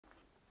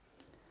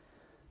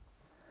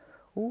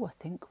Oh, I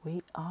think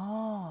we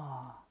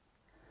are.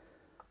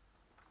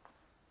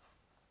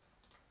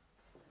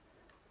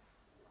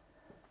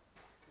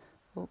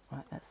 Oh,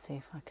 right, let's see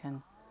if I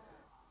can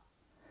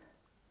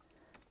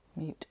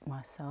mute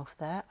myself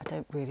there. I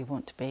don't really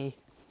want to be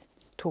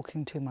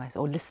talking to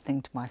myself or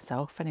listening to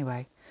myself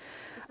anyway.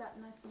 Is that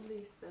nice and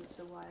loose,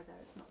 the wire there?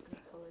 It's not going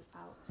to pull it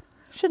out?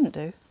 Shouldn't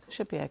do.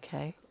 Should be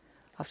okay.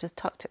 I've just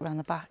tucked it around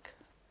the back.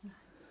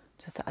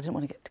 Just I didn't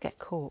want to get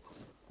caught.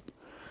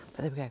 But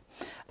there we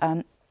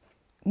go.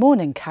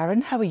 Morning,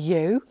 Karen. How are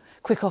you?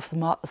 Quick off the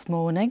mark this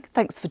morning.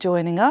 Thanks for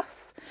joining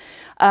us.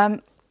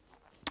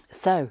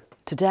 So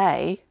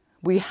today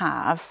we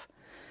have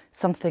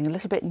something a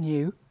little bit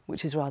new,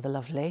 which is rather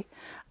lovely,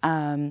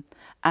 and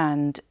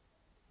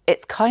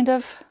it's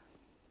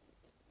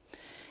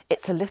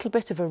it's a little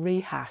bit of a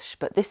rehash,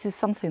 but this is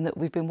something that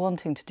we've been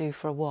wanting to do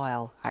for a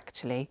while,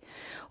 actually.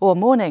 Oh,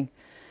 morning,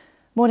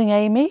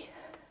 Amy.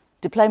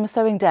 Diploma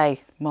Sewing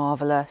Day,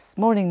 marvellous.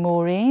 Morning,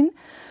 Maureen.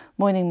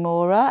 Morning,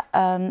 Maura.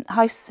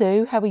 Hi,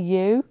 Sue. How are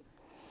you?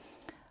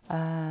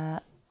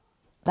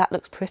 That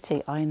looks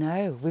pretty. I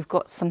know. We've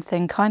got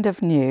something kind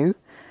of new,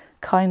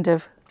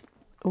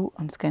 Oh,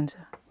 I'm just going to.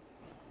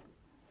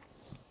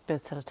 Bit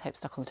of sellotape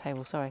stuck on the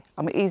table. Sorry,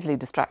 I'm easily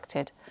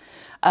distracted.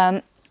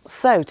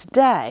 So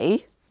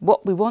today,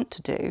 what we want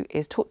to do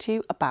is talk to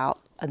you about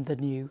the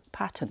new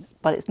pattern,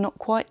 but it's not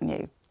quite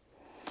new.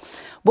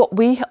 What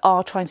we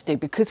are trying to do,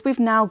 because we've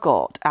now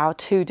got our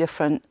two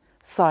different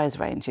size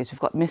ranges, we've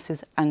got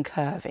Mrs. and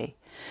Curvy.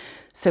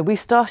 So we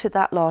started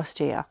that last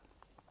year.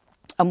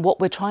 And what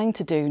we're trying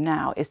to do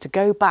now is to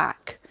go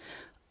back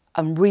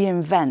and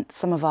reinvent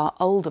some of our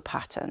older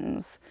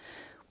patterns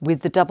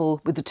with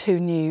the two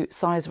new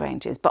size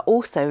ranges, but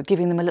also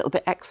giving them a little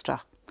bit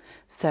extra.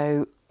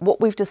 So what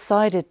we've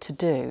decided to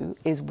do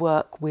is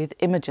work with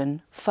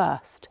Imogen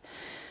first,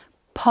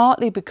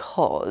 partly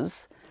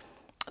because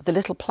the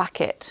little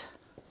placket,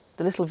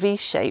 the little V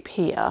shape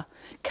here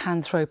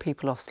can throw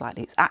people off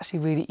slightly. It's actually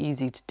really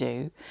easy to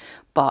do,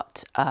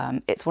 but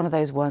it's one of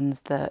those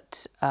ones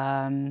that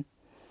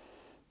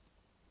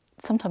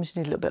sometimes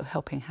you need a little bit of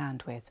helping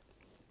hand with.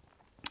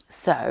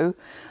 So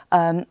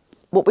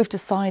what we've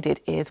decided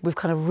is we've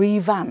kind of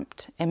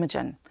revamped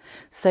Imogen.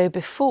 So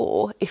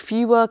before, if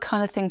you were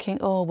kind of thinking,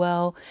 oh,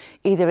 well,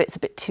 either it's a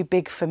bit too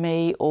big for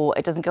me or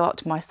it doesn't go up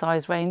to my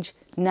size range,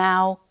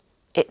 now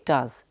it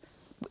does.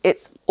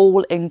 It's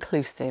all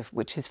inclusive,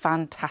 which is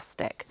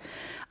fantastic.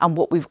 And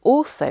what we've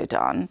also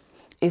done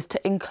is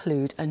to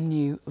include a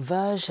new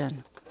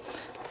version.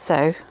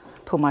 So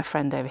pull my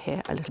friend over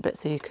here a little bit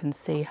so you can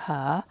see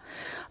her.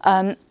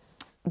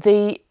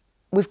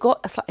 We've got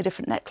a slightly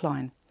different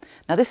neckline.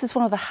 Now this is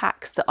one of the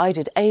hacks that I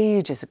did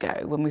ages ago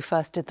when we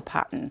first did the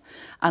pattern,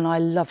 and I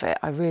love it,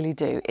 I really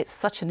do. It's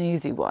such an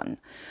easy one.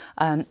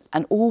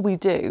 And all we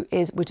do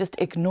is we're just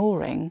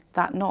ignoring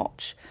that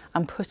notch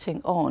and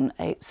putting on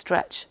a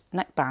stretch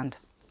neckband.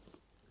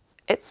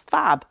 It's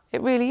fab,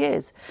 it really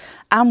is.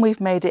 And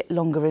we've made it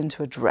longer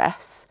into a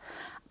dress.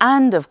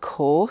 And of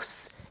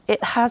course,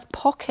 it has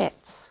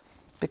pockets,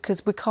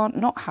 because we can't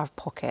not have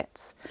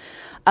pockets.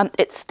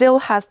 It still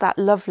has that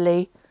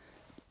lovely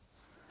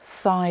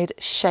side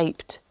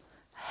shaped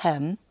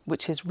hem,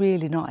 which is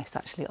really nice,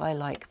 actually. I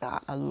like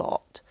that a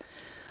lot.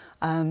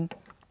 And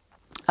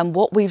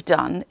what we've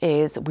done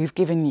is we've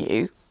given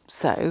you,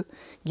 so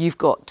you've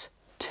got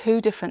two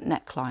different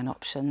neckline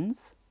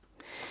options.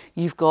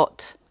 You've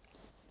got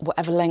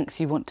whatever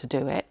length you want to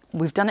do it.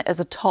 We've done it as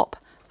a top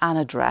and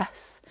a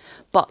dress,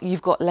 but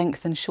you've got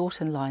length and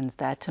shorten lines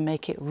there to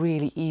make it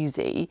really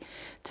easy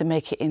to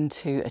make it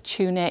into a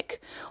tunic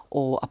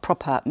or a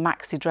proper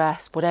maxi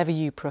dress, whatever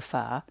you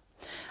prefer.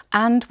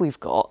 And we've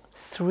got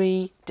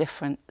three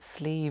different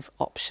sleeve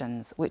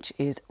options, which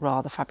is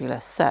rather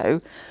fabulous.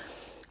 So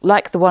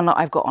like the one that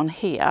I've got on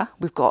here,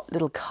 we've got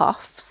little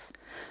cuffs.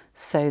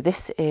 So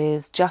this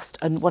is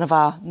just one of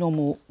our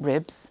normal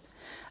ribs.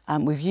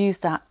 We've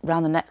used that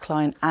around the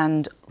neckline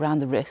and around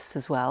the wrists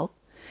as well.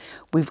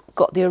 We've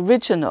got the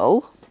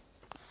original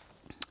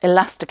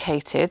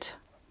elasticated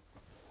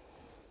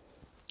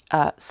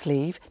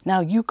sleeve.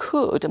 Now you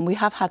could, and we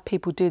have had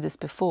people do this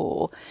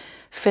before,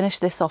 finish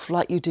this off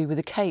like you do with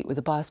a cape with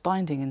a bias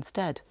binding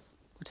instead,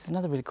 which is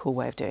another really cool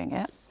way of doing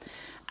it.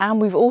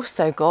 And we've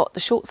also got the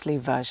short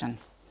sleeve version.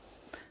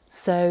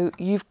 So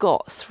you've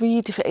got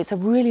three different, it's a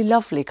really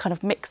lovely kind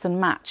of mix and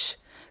match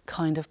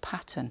kind of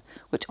pattern,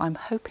 which I'm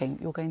hoping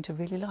you're going to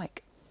really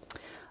like.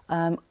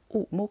 Oh,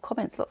 more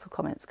comments, lots of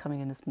comments coming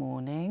in this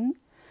morning.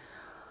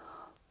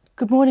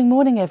 Good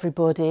morning,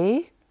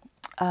 everybody.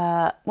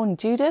 Morning,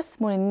 Judith.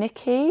 Morning,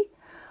 Nikki.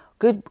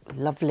 Good,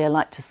 lovely. I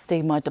like to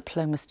see my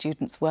diploma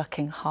students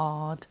working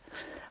hard.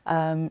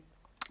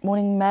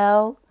 Morning,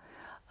 Mel.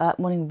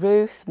 Morning,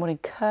 Ruth. Morning,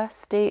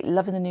 Kirsty.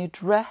 Loving the new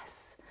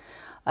dress.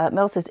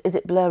 Mel says, is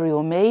it blurry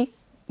or me?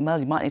 Mel,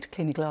 you might need to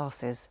clean your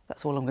glasses.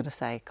 That's all I'm going to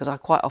say, because I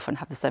quite often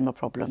have the same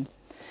problem.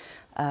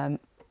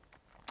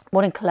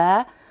 Morning,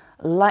 Claire.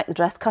 Like the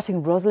dress,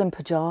 cutting Rosalind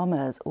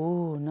pyjamas.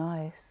 Oh,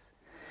 nice.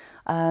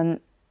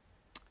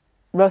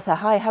 Rotha,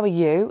 hi, how are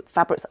you?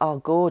 Fabrics are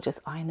gorgeous.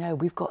 I know,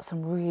 we've got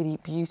some really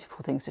beautiful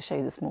things to show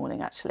you this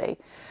morning, actually.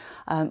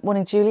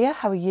 Morning, Julia,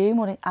 how are you?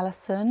 Morning,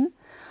 Alison.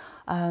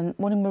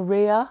 Morning,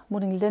 Maria.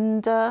 Morning,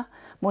 Linda.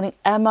 Morning,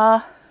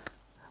 Emma.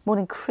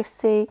 Morning,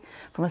 Chrissy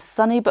from a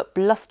sunny but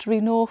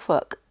blustery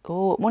Norfolk.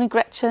 Oh, morning,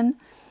 Gretchen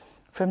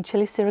from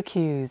chilly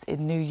Syracuse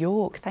in New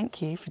York.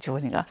 Thank you for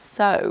joining us.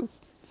 So,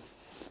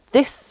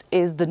 this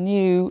is the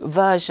new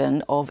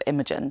version of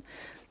Imogen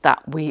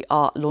that we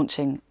are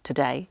launching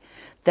today.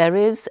 There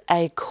is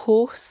a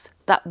course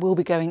that will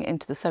be going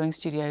into the sewing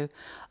studio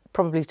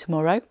probably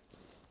tomorrow.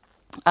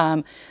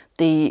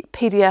 The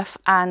PDF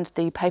and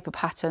the paper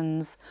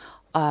patterns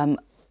are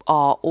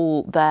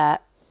all there,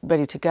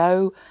 ready to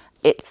go.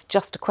 It's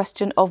just a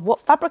question of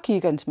what fabric are you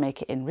going to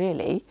make it in,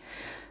 really.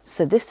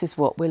 So this is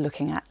what we're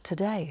looking at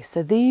today.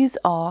 So these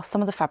are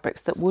some of the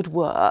fabrics that would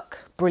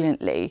work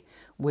brilliantly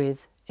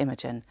with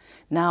Imogen.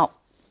 Now,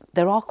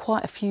 there are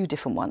quite a few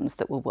different ones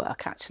that will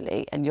work,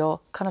 actually, and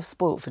you're kind of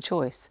spoilt for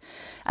choice.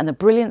 And the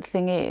brilliant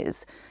thing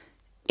is,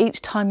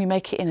 each time you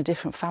make it in a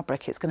different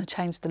fabric, it's going to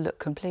change the look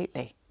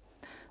completely.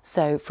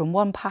 So from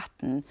one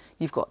pattern,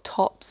 you've got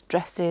tops,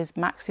 dresses,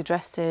 maxi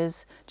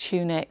dresses,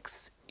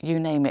 tunics, you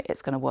name it,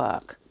 it's going to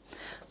work.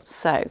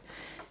 So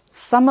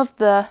some of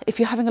the, if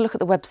you're having a look at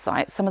the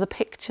website, some of the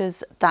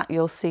pictures that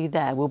you'll see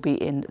there will be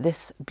in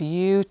this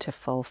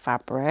beautiful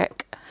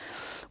fabric,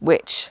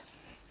 which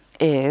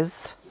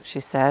is, she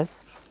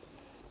says,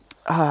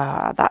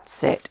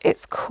 that's it.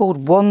 It's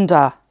called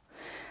Wonder,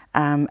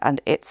 and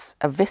it's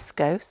a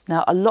viscose.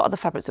 Now, a lot of the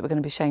fabrics that we're going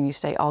to be showing you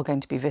today are going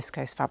to be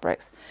viscose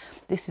fabrics.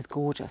 This is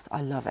gorgeous.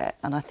 I love it.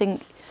 And I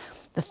think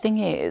the thing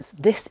is,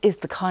 this is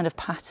the kind of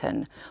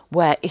pattern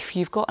where if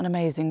you've got an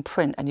amazing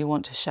print and you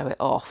want to show it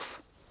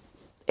off,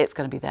 it's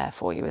going to be there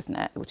for you, isn't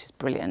it? Which is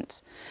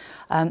brilliant.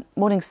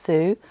 Morning,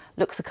 Sue.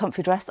 Looks a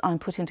comfy dress I'm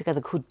putting together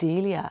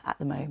Cordelia at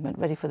the moment,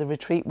 ready for the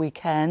retreat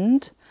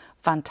weekend.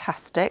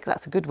 Fantastic.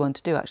 That's a good one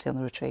to do actually on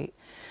the retreat.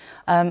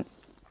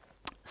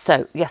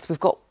 So yes, we've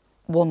got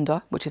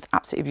Wonder, which is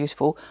absolutely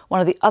beautiful.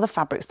 One of the other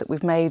fabrics that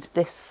we've made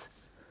this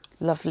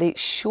lovely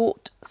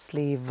short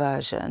sleeve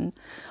version,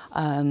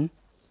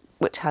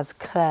 which has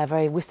Claire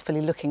very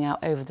wistfully looking out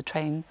over the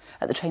train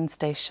at the train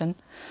station.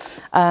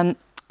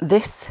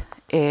 This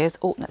is,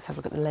 oh, let's have a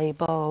look at the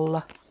label.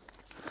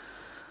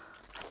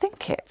 I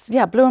think it's,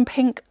 yeah, blue and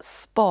pink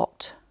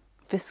spot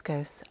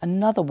viscose.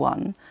 Another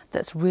one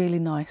that's really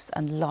nice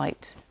and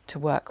light to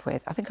work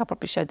with. I think I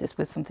probably showed this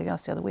with something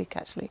else the other week,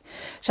 actually.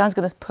 Sharon's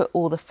going to put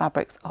all the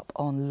fabrics up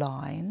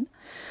online.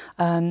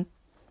 I'm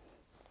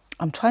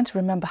trying to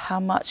remember how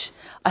much.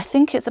 I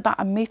think it's about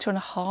 1.5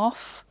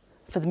 meters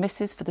for the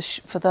misses, for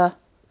the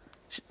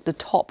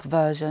top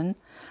version.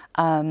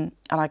 And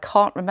I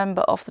can't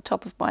remember off the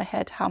top of my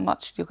head how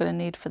much you're going to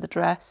need for the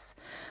dress,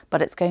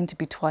 but it's going to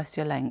be twice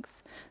your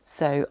length.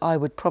 So I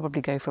would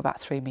probably go for about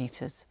 3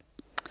 meters.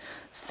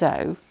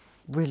 So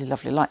really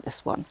lovely, like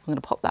this one. I'm going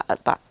to pop that at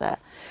the back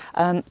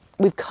there.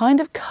 We've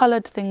kind of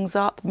coloured things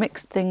up,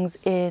 mixed things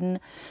in.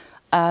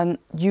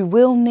 You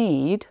will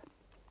need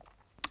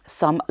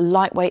some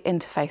lightweight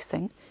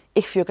interfacing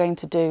if you're going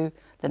to do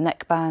the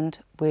neckband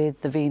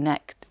with the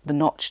V-neck, the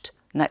notched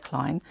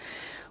neckline,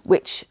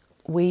 which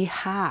we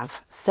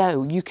have.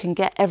 So you can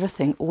get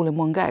everything all in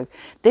one go.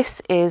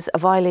 This is a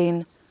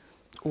Vilene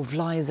or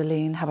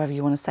Vlizoline, however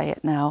you want to say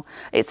it now.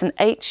 It's an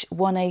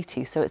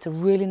H180, so it's a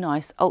really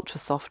nice, ultra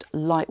soft,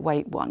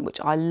 lightweight one,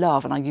 which I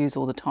love and I use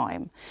all the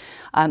time.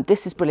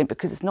 This is brilliant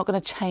because it's not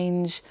going to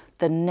change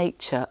the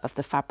nature of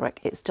the fabric.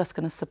 It's just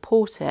going to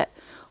support it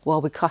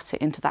while we cut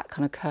it into that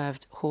kind of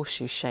curved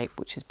horseshoe shape,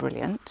 which is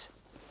brilliant.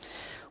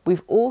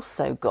 We've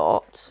also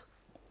got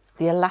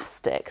the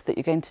elastic that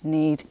you're going to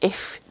need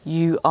if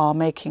you are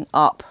making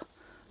up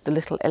the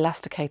little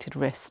elasticated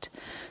wrist.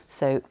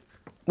 So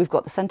we've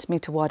got the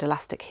centimetre wide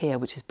elastic here,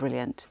 which is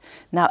brilliant.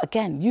 Now,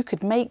 again, you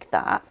could make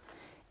that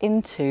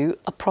into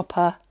a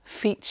proper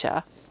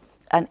feature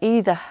and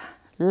either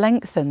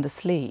lengthen the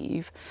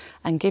sleeve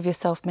and give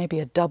yourself maybe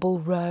a double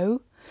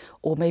row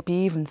or maybe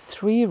even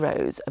 3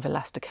 rows of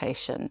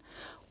elastication,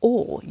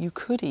 or you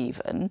could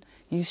even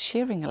use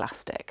shearing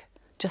elastic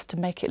just to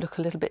make it look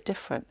a little bit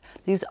different.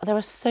 There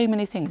are so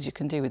many things you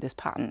can do with this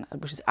pattern,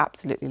 which is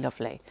absolutely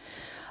lovely.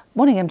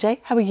 Morning, MJ,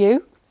 how are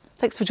you?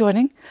 Thanks for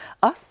joining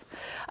us.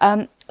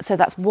 So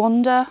that's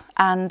Wonder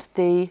and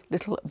the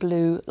little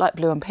blue, light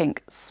blue and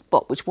pink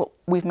spot, which what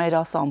we've made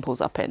our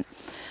samples up in.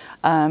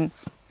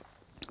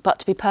 But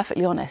to be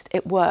perfectly honest,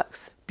 it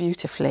works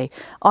beautifully.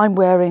 I'm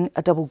wearing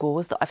a double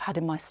gauze that I've had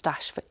in my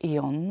stash for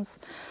eons.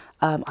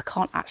 I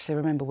can't actually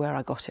remember where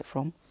I got it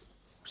from,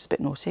 which is a bit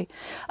naughty.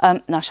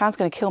 Now Sharon's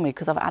going to kill me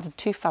because I've added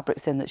 2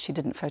 fabrics in that she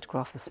didn't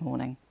photograph this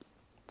morning.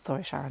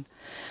 Sorry, Sharon.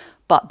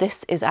 But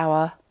this is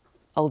our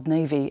old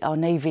navy,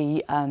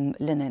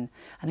 linen.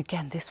 And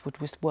again, this would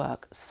just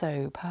work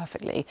so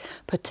perfectly,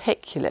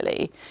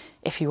 particularly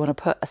if you want to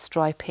put a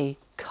stripy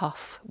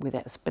cuff with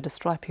it, a bit of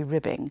stripy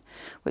ribbing,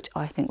 which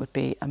I think would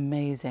be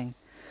amazing.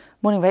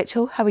 Morning,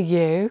 Rachel, how are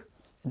you?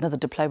 Another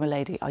diploma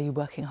lady. Are you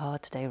working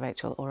hard today,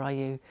 Rachel, or are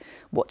you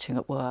watching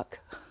at work?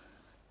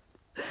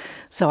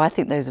 So I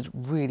think those are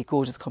really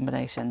gorgeous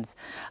combinations.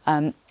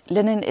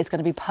 Linen is going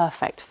to be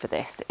perfect for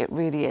this. It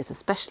really is,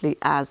 especially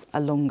as a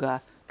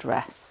longer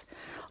dress.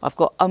 I've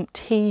got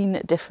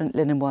umpteen different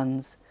linen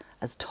ones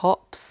as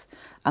tops,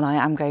 and I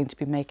am going to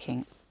be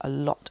making a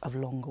lot of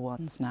longer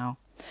ones now.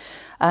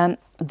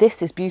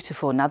 This is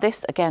beautiful. Now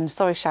this, again,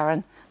 sorry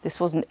Sharon, this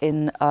wasn't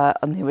in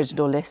on the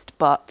original list,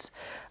 but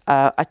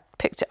I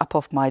picked it up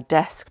off my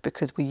desk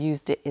because we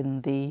used it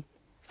in the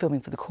filming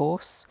for the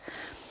course.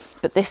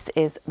 But this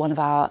is one of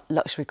our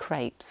luxury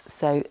crepes.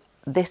 So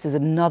this is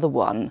another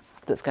one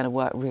that's going to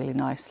work really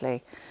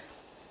nicely.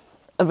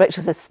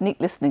 Rachel says, sneak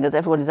listening as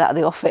everyone is out of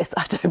the office.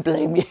 I don't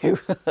blame you.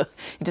 You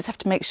just have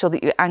to make sure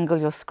that you angle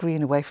your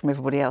screen away from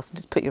everybody else and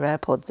just put your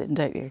AirPods in,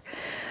 don't you?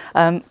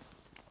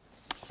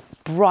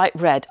 Bright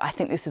red. I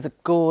think this is a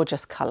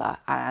gorgeous colour,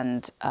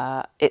 and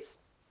it's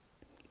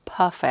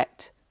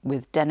perfect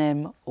with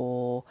denim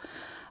or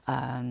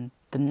the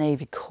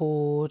navy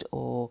cord,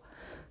 or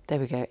there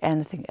we go,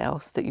 anything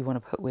else that you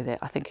want to put with it.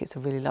 I think it's a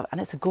really lovely,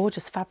 and it's a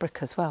gorgeous fabric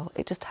as well.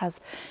 It just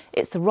has,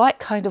 it's the right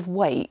kind of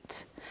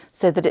weight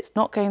so that it's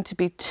not going to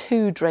be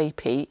too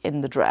drapey in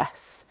the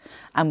dress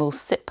and will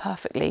sit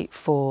perfectly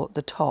for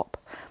the top.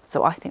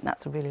 So I think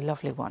that's a really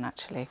lovely one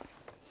actually.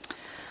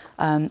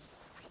 So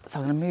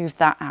I'm going to move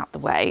that out the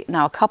way.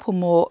 Now a couple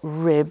more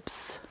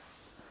ribs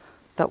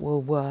that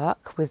will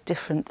work with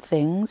different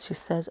things. She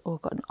says, oh,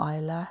 I've got an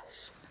eyelash,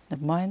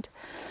 never mind.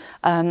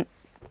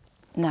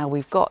 Now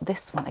we've got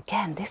this one.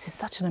 Again, this is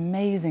such an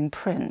amazing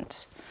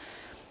print.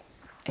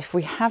 If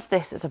we have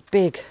this as a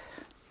big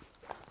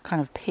kind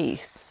of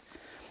piece,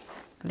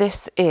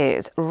 this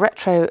is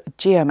Retro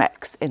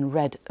Geomex in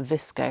red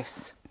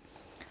viscose.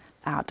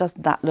 Now,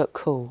 doesn't that look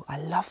cool? I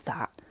love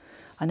that.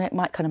 I know it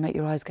might kind of make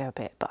your eyes go a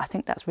bit, but I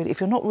think that's really, if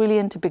you're not really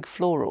into big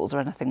florals or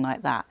anything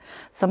like that,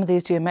 some of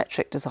these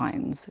geometric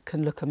designs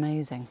can look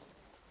amazing.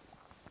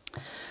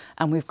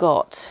 And we've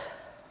got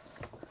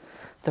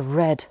the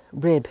red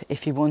rib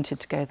if you wanted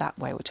to go that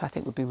way, which I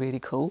think would be really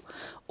cool.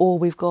 Or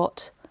we've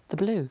got the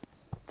blue.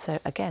 So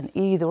again,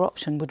 either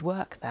option would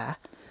work there.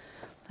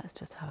 Let's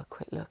just have a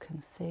quick look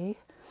and see.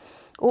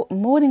 Oh,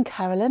 morning,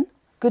 Carolyn.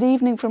 Good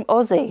evening from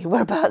Aussie.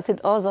 Whereabouts in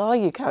Oz are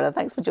you, Carolyn?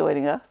 Thanks for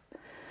joining us.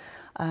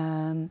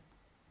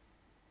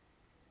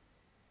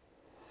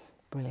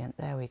 Brilliant,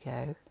 there we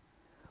go.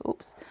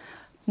 Oops.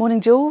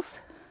 Morning, Jules.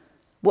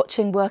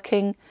 Watching,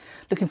 working,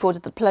 looking forward to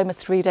the Diploma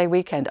 3-day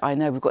weekend. I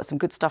know, we've got some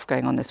good stuff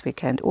going on this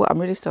weekend. Oh, I'm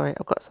really sorry,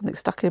 I've got something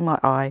stuck in my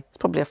eye. It's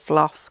probably a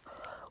fluff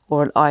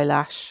or an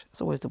eyelash. It's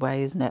always the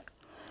way, isn't it,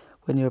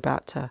 when you're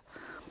about to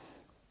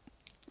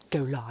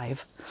go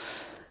live.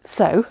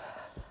 So,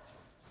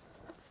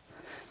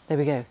 there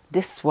we go.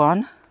 This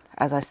one,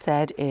 as I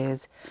said,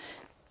 is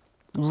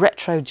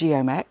Retro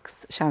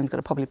Geomex. Sharon's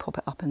going to probably pop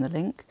it up in the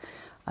link,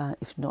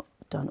 if not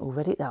done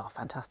already. Oh,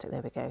 fantastic,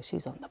 there we go.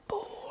 She's on the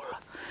ball.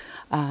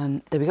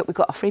 There we go. We've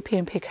got a free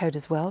P&P code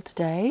as well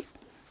today.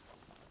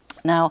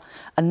 Now,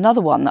 another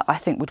one that I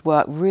think would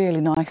work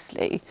really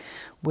nicely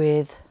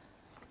with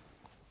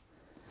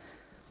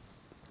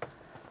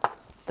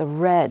the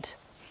red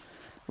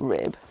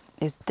rib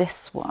is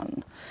this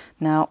one.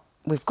 Now,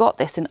 we've got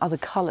this in other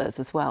colours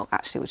as well,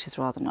 actually, which is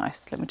rather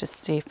nice. Let me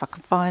just see if I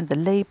can find the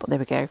label. There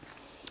we go.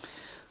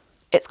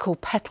 It's called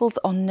Petals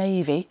on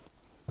Navy,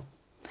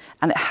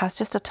 and it has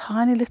just a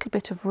tiny little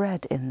bit of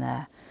red in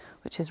there,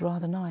 which is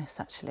rather nice,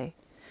 actually.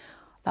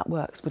 That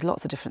works with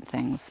lots of different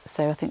things.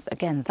 So I think,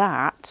 again,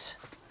 that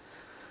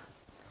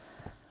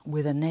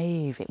with a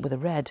navy, with a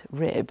red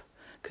rib,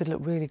 could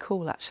look really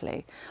cool,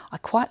 actually. I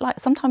quite like,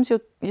 sometimes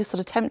you're sort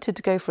of tempted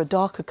to go for a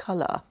darker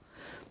colour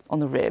on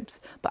the ribs,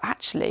 but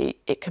actually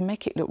it can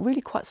make it look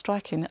really quite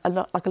striking, a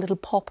lot like a little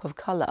pop of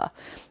colour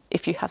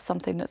if you have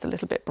something that's a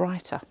little bit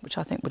brighter, which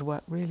I think would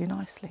work really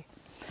nicely.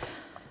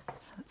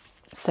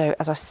 So,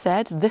 as I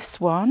said, this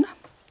one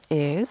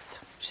is,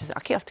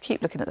 I have to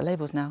keep looking at the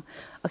labels now.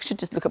 I should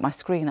just look at my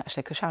screen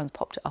actually, because Sharon's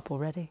popped it up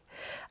already.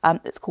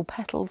 It's called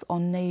Petals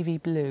on Navy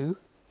Blue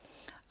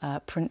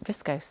print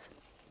viscose.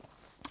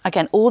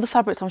 Again, all the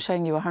fabrics I'm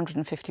showing you are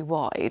 150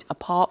 wide,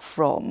 apart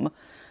from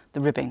the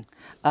ribbing,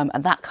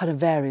 and that kind of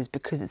varies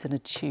because it's in a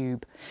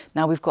tube.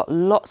 Now we've got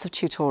lots of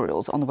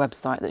tutorials on the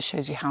website that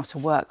shows you how to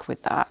work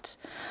with that,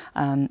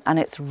 and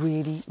it's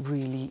really,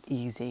 really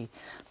easy,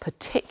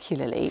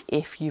 particularly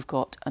if you've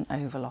got an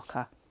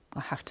overlocker,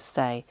 I have to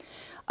say.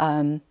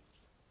 I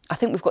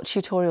think we've got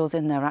tutorials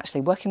in there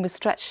actually, working with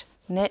stretch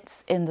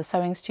knits in the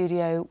sewing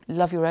studio,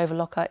 love your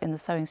overlocker in the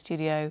sewing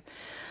studio.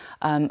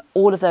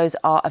 All of those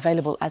are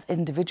available as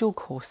individual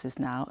courses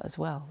now as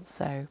well,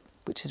 so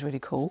which is really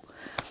cool.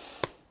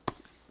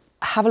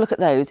 Have a look at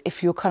those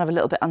if you're kind of a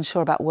little bit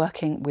unsure about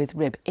working with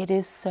rib. It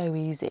is so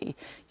easy.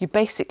 You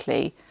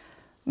basically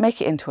make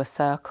it into a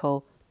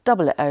circle,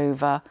 double it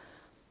over,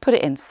 put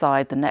it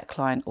inside the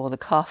neckline or the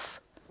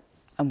cuff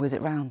and whiz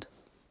it round.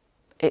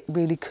 It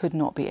really could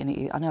not be any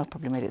easier. I know I've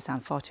probably made it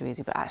sound far too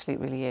easy, but actually it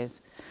really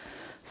is.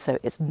 So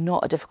it's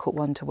not a difficult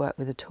one to work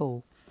with at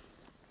all.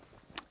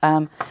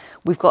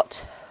 We've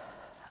got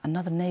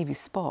another navy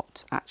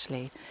spot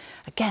actually.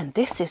 Again,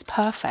 this is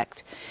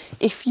perfect.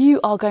 If you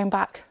are going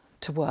back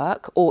to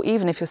work, or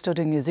even if you're still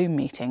doing your Zoom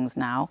meetings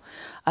now,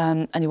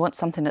 and you want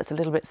something that's a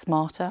little bit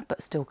smarter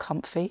but still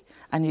comfy,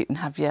 and you can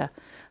have your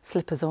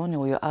slippers on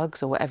or your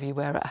Uggs or whatever you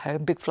wear at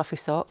home, big fluffy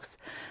socks,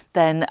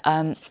 then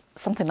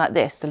something like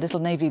this, the little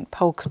navy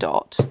polka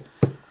dot,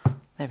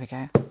 there we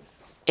go,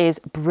 is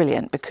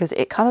brilliant because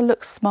it kind of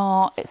looks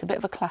smart. It's a bit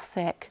of a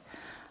classic.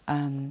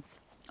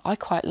 I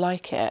quite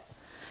like it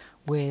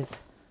with,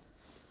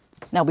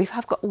 now we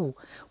haven't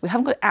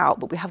got it out,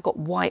 but we have got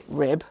white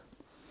rib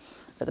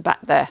at the back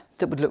there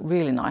that would look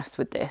really nice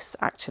with this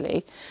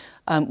actually.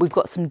 We've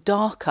got some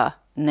darker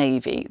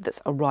navy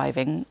that's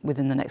arriving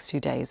within the next few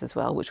days as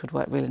well, which would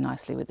work really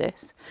nicely with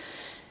this.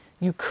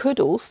 You could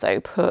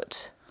also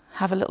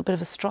have a little bit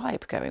of a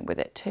stripe going with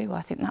it too.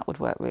 I think that would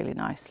work really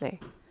nicely.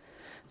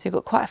 So you've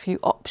got quite a few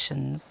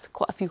options,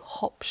 quite a few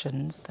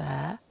options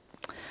there.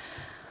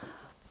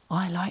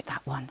 I like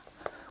that one.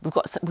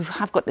 We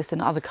have got this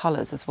in other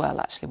colours as well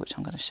actually, which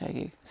I'm going to show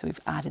you. So we've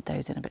added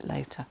those in a bit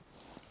later.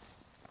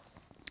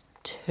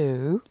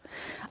 Two.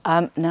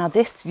 Now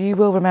this, you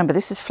will remember,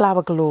 this is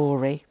Flower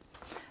Glory.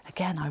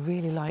 Again, I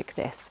really like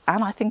this,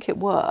 and I think it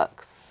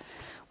works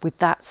with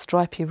that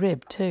stripy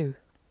rib too.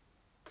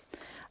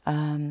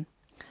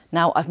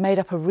 Now I've made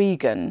up a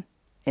Regan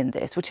in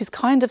this, which is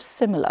kind of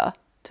similar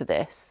to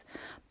this,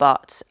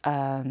 but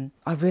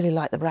I really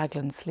like the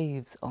raglan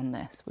sleeves on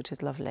this, which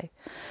is lovely.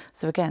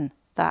 So again,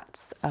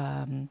 that's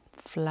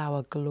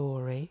Flower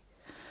Glory,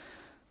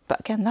 but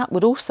again, that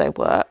would also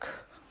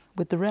work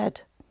with the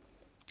red.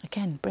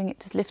 Again,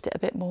 just lift it a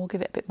bit more,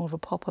 give it a bit more of a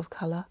pop of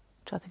colour,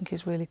 which I think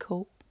is really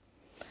cool.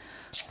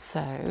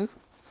 So,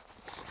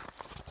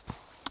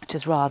 which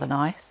is rather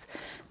nice.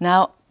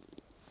 Now,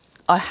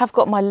 I have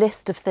got my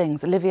list of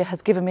things. Olivia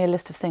has given me a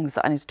list of things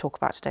that I need to talk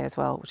about today as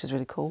well, which is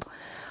really cool.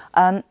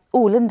 Oh,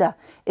 Linda,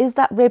 is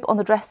that rib on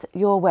the dress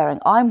you're wearing?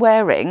 I'm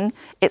wearing,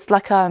 it's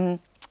like a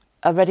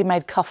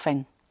ready-made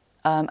cuffing,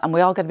 and we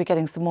are going to be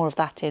getting some more of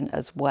that in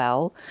as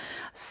well.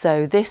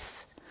 So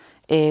this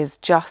is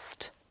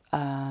just,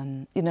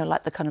 you know,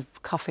 like the kind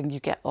of cuffing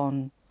you get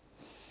on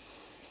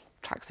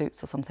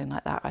tracksuits or something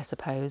like that, I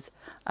suppose.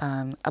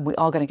 And we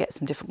are going to get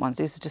some different ones.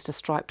 This is just a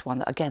striped one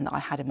that, again, that I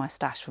had in my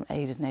stash from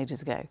ages and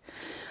ages ago.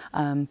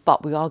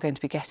 But we are going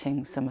to be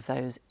getting some of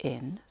those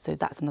in. So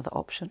that's another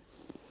option.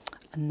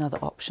 Another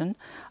option.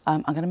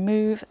 I'm going to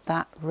move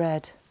that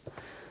red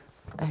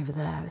over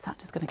there. Is that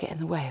just going to get in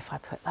the way if I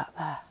put that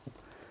there?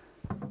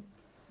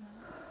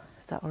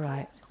 Is that all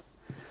right?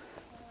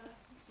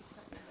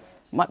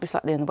 Might be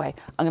slightly in the way.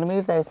 I'm going to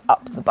move those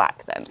up the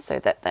back then so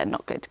that they're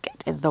not going to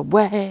get in the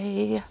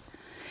way.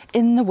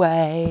 In the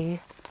way.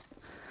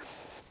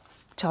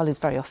 Charlie's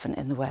very often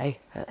in the way,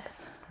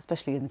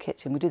 especially in the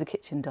kitchen. We do the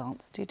kitchen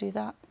dance. Do you do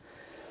that?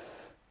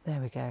 There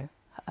we go.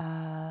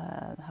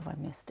 Have I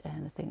missed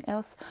anything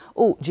else?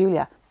 Oh,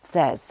 Julia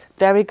says,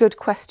 very good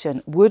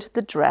question. Would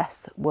the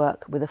dress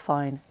work with a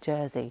fine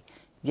jersey?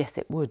 Yes,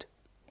 it would.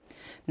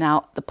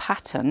 Now, the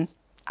pattern,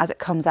 as it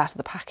comes out of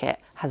the packet,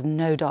 has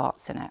no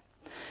darts in it.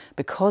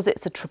 Because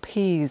it's a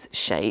trapeze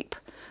shape,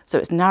 so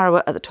it's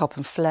narrower at the top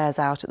and flares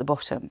out at the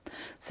bottom.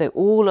 So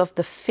all of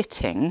the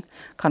fitting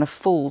kind of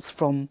falls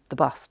from the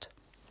bust.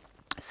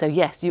 So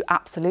yes, you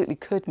absolutely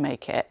could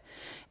make it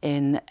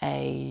in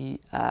a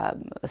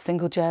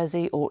single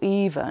jersey or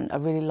even a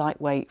really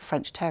lightweight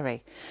French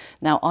terry.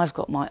 Now I've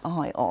got my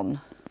eye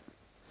on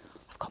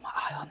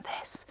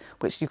this,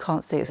 which you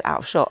can't see, it's out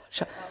of shot.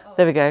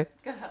 There we go.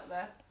 Go out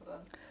there. Hold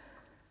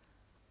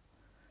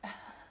on.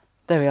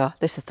 There we are.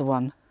 This is the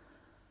one.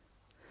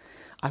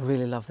 I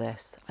really love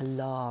this. I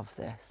love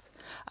this.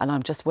 And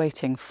I'm just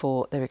waiting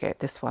for, there we go,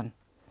 this one.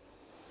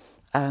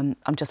 I'm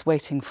just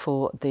waiting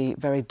for the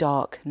very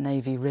dark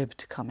navy rib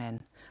to come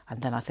in.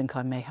 And then I think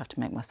I may have to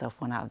make myself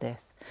one out of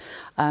this.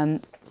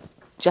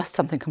 Just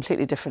something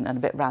completely different and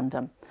a bit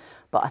random.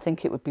 But I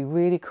think it would be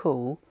really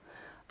cool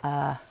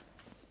to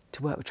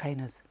work with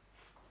trainers.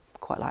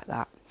 Quite like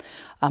that.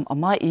 I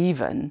might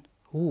even,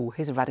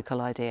 here's a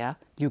radical idea.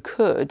 You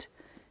could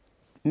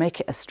make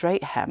it a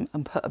straight hem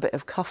and put a bit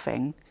of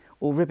cuffing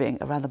or ribbing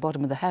around the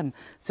bottom of the hem,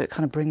 so it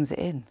kind of brings it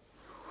in.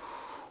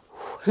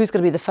 Who's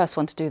going to be the first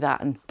one to do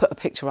that and put a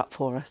picture up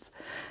for us?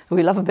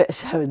 We love a bit of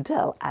show and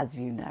tell, as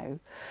you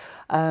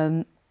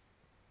know.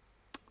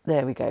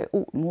 There we go.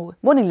 Oh,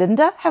 morning,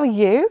 Linda. How are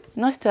you?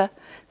 Nice to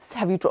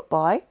have you drop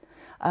by.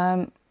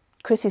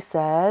 Chrissy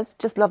says,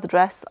 just love the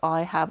dress.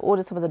 I have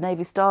ordered some of the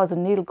navy stars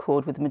and needle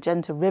cord with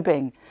magenta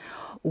ribbing.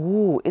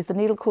 Ooh, is the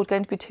needle cord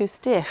going to be too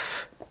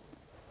stiff?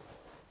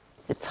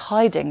 It's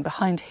hiding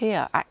behind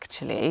here,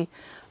 actually.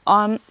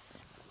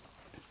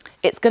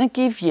 It's going to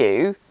give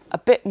you a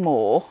bit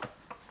more.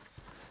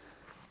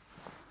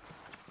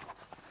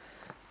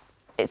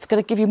 It's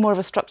going to give you more of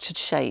a structured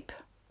shape.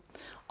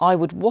 I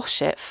would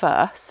wash it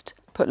first,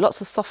 put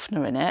lots of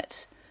softener in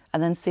it,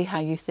 and then see how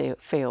you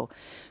feel.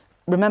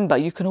 Remember,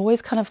 you can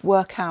always kind of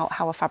work out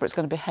how a fabric's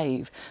going to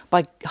behave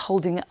by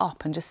holding it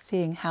up and just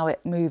seeing how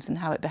it moves and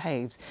how it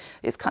behaves.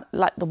 It's kind of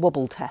like the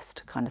wobble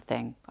test kind of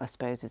thing, I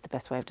suppose, is the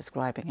best way of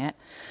describing it.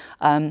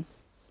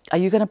 Are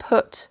you going to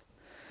put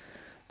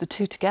the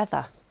two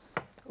together?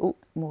 Oh,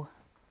 more.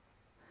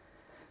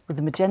 with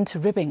the magenta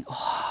ribbing.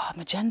 Oh,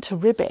 magenta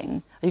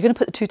ribbing. Are you going to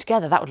put the two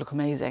together? That would look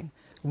amazing.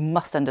 You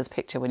must send us a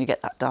picture when you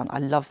get that done. I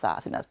love that.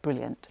 I think that's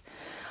brilliant.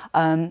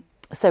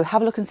 So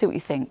have a look and see what you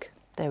think.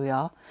 There we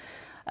are.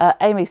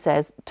 Amy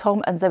says,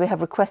 Tom and Zoe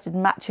have requested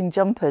matching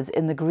jumpers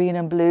in the green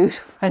and blue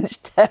French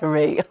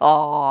terry.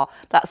 Oh,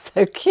 that's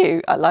so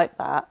cute. I like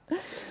that.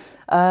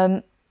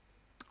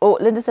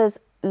 Linda says,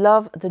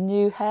 love the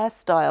new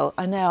hairstyle.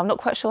 I know, I'm not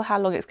quite sure how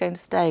long it's going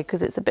to stay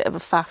because it's a bit of a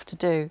faff to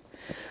do.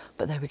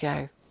 But there we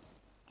go.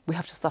 We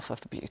have to suffer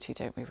for beauty,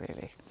 don't we,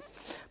 really?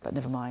 But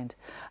never mind.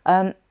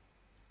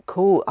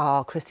 Cool.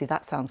 Oh, Christy,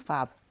 that sounds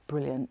fab.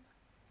 Brilliant.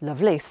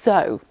 Lovely.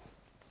 So,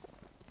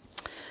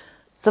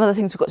 some of the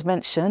things we've got to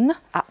mention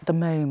at the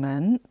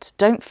moment.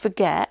 Don't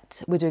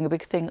forget, we're doing a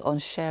big thing on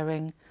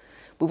sharing.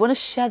 We want to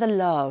share the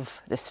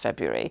love this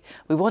February.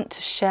 We want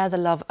to share the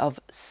love of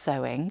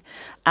sewing.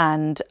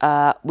 And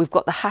we've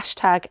got the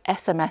hashtag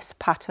SMS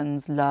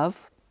patterns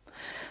love.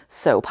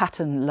 So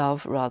pattern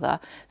love rather.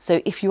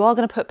 So if you are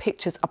going to put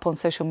pictures up on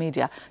social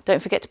media, don't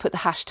forget to put the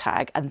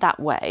hashtag, and that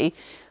way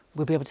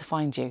we'll be able to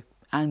find you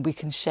and we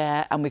can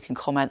share and we can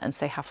comment and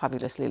say how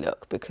fabulously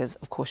look, because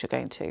of course you're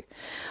going to.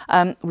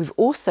 We've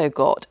also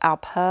got our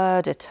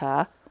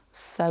Perdita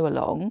sew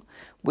along,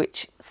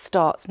 which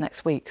starts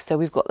next week. So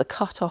we've got the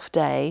cut-off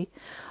day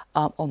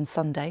on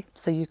Sunday,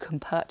 so you can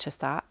purchase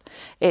that.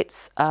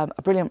 It's a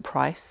brilliant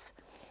price,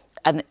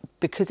 and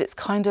because it's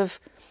kind of,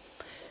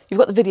 you've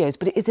got the videos,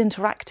 but it is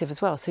interactive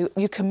as well. So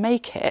you can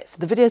make it, so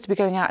the videos will be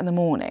going out in the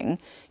morning.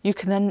 You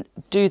can then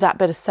do that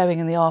bit of sewing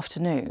in the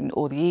afternoon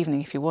or the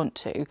evening if you want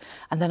to,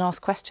 and then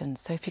ask questions.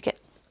 So if you get,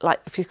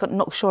 like, if you're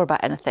not sure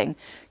about anything,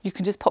 you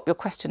can just pop your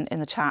question in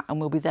the chat and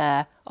we'll be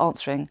there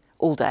answering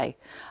all day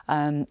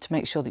to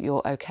make sure that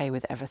you're okay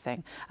with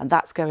everything. And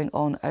that's going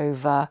on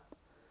over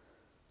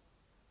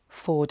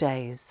 4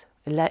 days,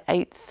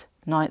 8th,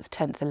 9th,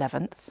 10th,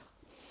 11th.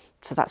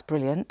 So that's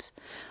brilliant.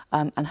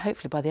 And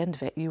hopefully by the end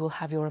of it, you will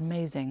have your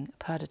amazing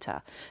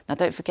Perdita. Now,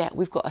 don't forget,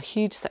 we've got a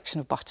huge section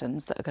of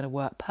buttons that are going to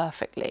work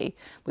perfectly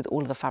with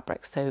all of the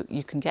fabrics. So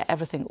you can get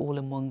everything all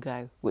in one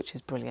go, which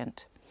is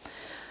brilliant.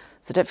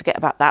 So don't forget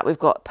about that. We've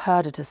got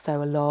Perdita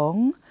sew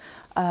along.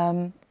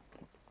 Oh,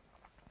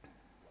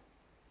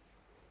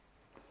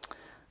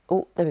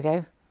 there we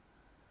go.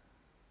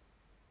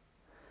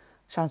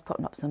 Sharon's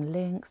putting up some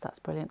links. That's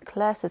brilliant.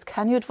 Claire says,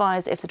 can you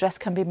advise if the dress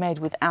can be made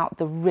without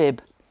the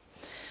rib?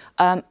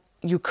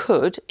 You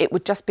could. It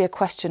would just be a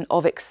question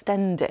of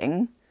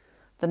extending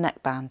the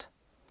neckband.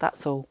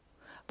 That's all,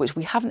 which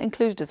we haven't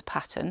included as a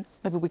pattern.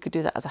 Maybe we could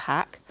do that as a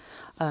hack,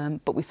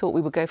 but we thought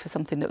we would go for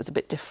something that was a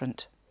bit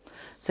different.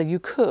 So you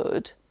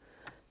could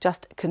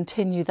just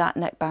continue that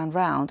neckband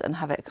round and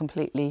have it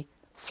completely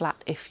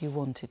flat if you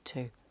wanted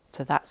to.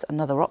 So that's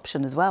another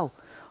option as well.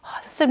 Oh,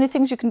 there's so many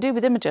things you can do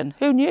with Imogen.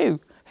 Who knew?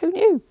 Who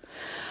knew?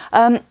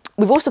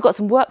 We've also got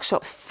some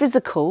workshops,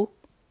 physical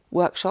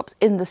workshops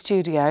in the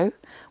studio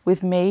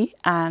with me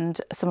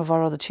and some of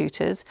our other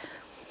tutors.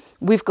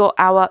 We've got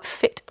our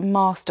Fit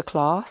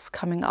Masterclass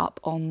coming up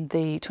on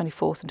the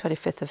 24th and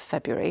 25th of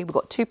February. We've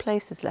got 2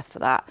 places left for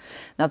that.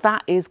 Now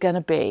that is going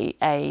to be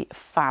a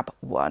fab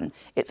one.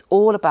 It's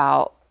all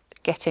about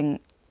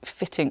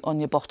fitting on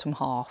your bottom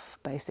half,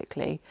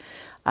 basically.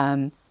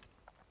 So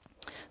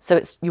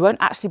you won't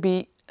actually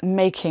be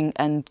making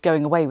and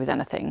going away with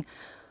anything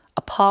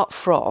apart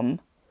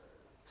from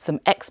some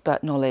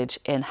expert knowledge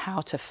in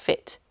how to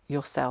fit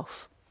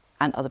yourself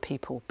and other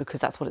people, because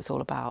that's what it's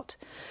all about.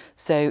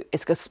 So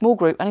it's a small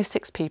group, only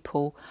 6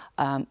 people.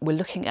 We're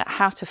looking at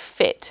how to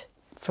fit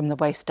from the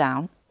waist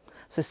down,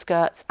 so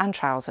skirts and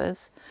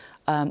trousers,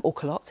 or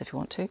culottes if you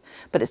want to,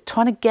 but it's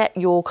trying to get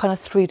your kind of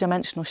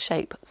 3-dimensional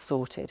shape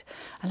sorted.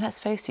 And let's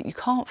face it, you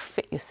can't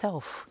fit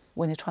yourself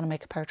when you're trying to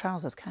make a pair of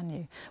trousers, can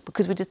you?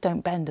 Because we just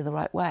don't bend in the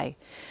right way.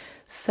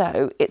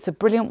 So it's a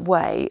brilliant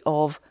way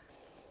of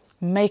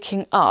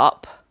making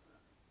up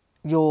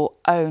your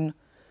own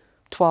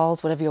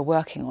toiles, whatever you're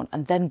working on,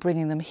 and then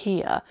bringing them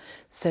here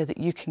so that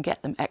you can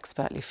get them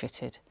expertly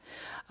fitted.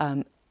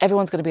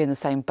 Everyone's going to be in the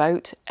same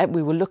boat.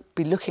 We will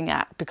be looking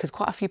at, because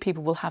quite a few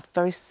people will have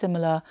very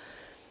similar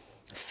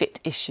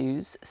fit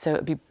issues, so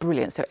it'd be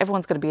brilliant. So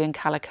everyone's going to be in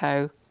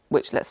calico,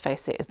 which, let's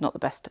face it, is not the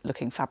best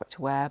looking fabric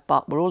to wear,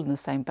 but we're all in the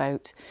same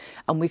boat,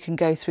 and we can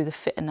go through the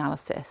fit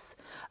analysis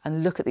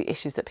and look at the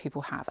issues that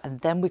people have,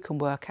 and then we can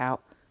work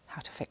out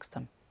how to fix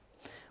them,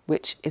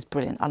 which is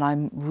brilliant. And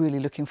I'm really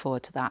looking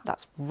forward to that.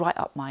 That's right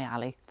up my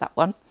alley, that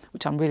one,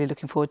 which I'm really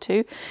looking forward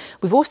to.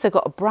 We've also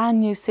got a brand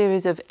new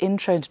series of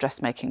intro to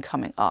dressmaking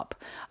coming up,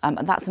 and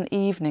that's an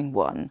evening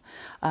one.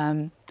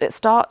 It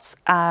starts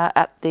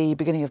at the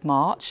beginning of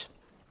March,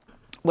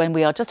 when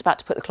we are just about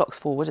to put the clocks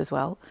forward as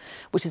well,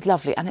 which is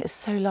lovely. And it's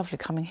so lovely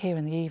coming here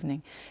in the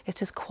evening. It's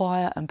just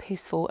quiet and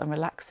peaceful and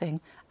relaxing,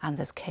 and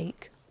there's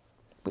cake,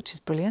 which is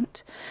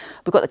brilliant.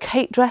 We've got the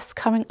Kate dress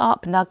coming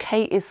up. Now,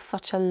 Kate is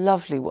such a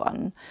lovely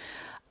one.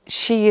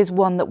 she is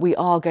one that we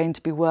are going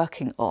to be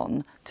working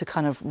on to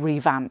kind of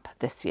revamp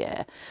this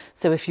year.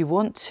 So if you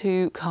want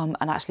to come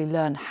and actually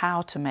learn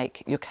how to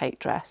make your Kate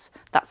dress,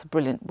 that's a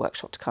brilliant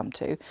workshop to come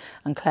to.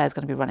 And Claire's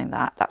going to be running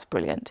that. That's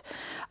brilliant.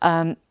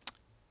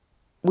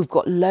 We've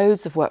got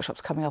loads of workshops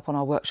coming up on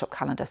our workshop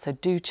calendar, so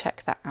do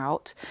check that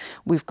out.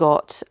 We've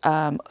got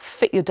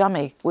Fit Your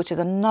Dummy, which is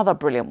another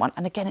brilliant one.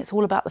 And again, it's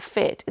all about the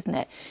fit, isn't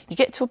it? You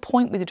get to a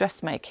point with your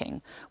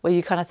dressmaking where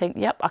you kind of think,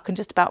 yep, I can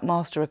just about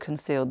master a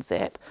concealed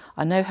zip.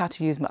 I know how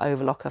to use my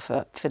overlocker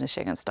for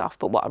finishing and stuff,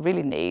 but what I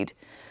really need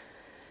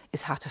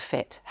is how to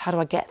fit. How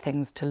do I get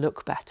things to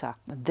look better?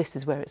 And this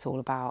is where it's all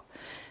about.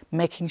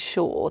 Making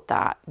sure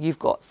that you've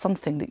got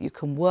something that you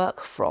can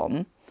work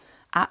from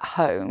at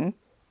home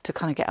to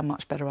kind of get a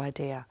much better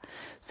idea.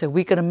 So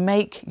we're going to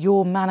make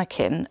your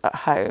mannequin at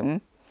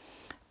home,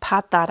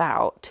 pad that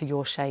out to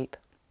your shape.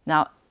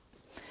 Now,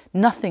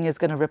 nothing is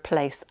going to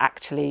replace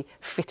actually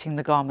fitting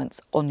the garments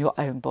on your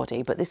own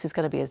body, but this is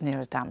going to be as near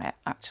as damn it,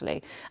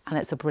 actually. And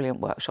it's a brilliant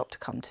workshop to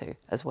come to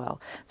as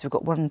well. So we've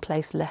got one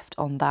place left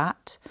on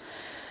that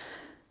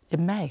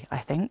in May, I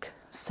think.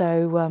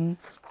 So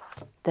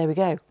there we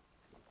go.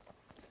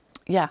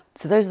 Yeah,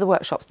 so those are the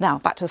workshops. Now,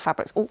 back to the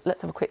fabrics. Oh, let's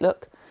have a quick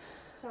look.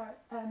 Sorry,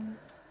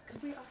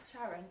 could we ask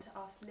Sharon to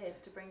ask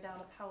Liv to bring down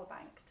a power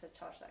bank to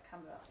charge that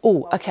camera?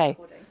 Oh, okay.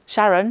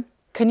 Sharon,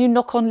 can you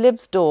knock on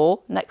Liv's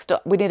door next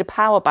door? We need a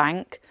power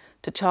bank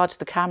to charge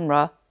the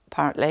camera,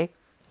 apparently.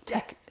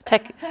 Yes.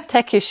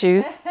 Tech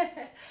issues.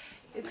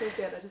 It's all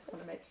good, I just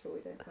want to make sure we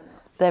don't run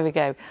out. There we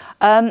go.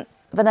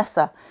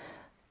 Vanessa,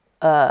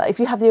 if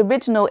you have the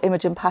original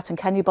Imogen pattern,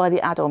 can you buy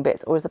the add-on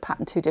bits, or is the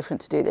pattern too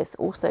different to do this?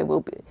 Also will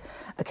be...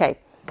 Okay.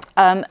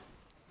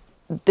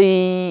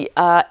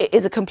 It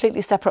is a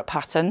completely separate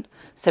pattern,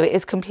 so it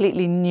is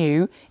completely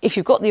new. If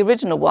you've got the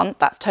original one,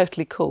 that's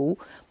totally cool,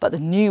 but the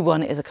new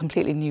one is a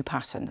completely new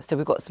pattern. So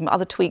we've got some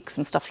other tweaks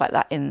and stuff like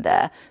that in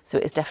there, so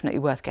it is definitely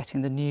worth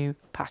getting the new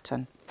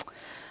pattern.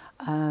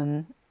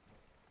 And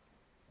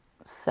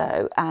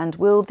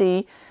will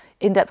the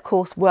in-depth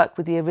course work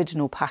with the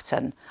original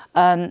pattern?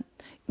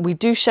 We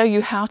do show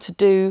you how to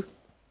do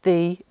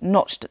the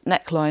notched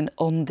neckline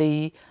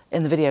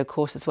in the video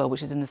course as well,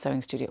 which is in the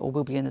sewing studio, or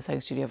will be in the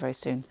sewing studio very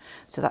soon.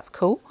 So that's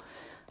cool.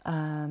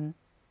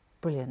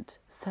 Brilliant.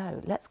 So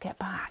let's get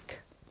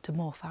back to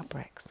more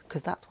fabrics,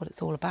 because that's what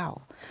it's all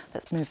about.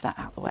 Let's move that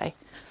out of the way.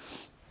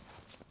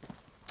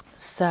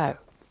 So,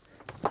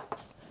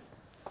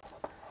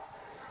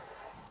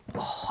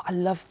 oh, I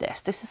love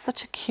this. This is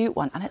such a cute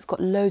one, and it's got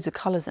loads of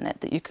colours in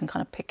it that you can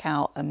kind of pick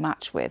out and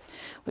match with,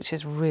 which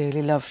is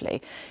really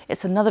lovely.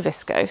 It's another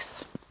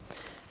viscose,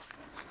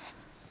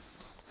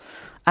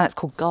 and it's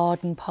called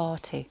Garden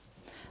Party.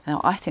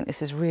 Now, I think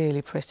this is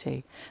really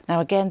pretty.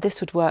 Now, again,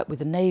 this would work with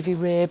the navy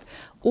rib.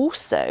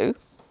 Also,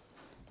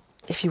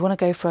 if you want to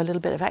go for a little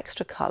bit of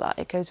extra colour,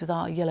 it goes with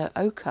our yellow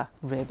ochre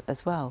rib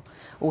as well.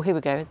 Oh, here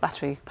we go.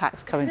 Battery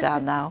pack's coming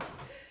down now.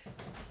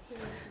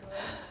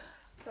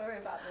 Sorry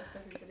about this,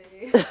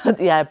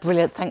 everybody. Yeah,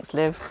 brilliant. Thanks,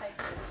 Liv. Thanks,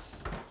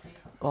 Liv.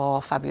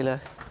 Oh,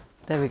 fabulous.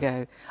 There we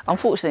go.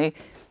 Unfortunately,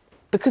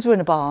 because we're in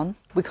a barn,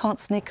 we can't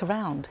sneak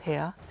around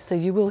here. So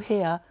you will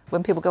hear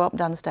when people go up and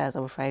down the stairs,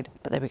 I'm afraid.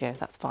 But there we go,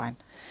 that's fine.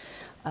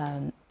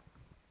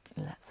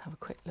 Let's have a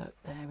quick look.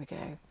 There we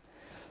go.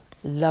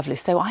 Lovely.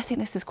 So I think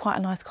this is quite a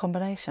nice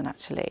combination,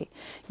 actually.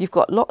 You've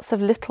got lots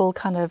of little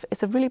kind of,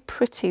 it's a really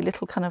pretty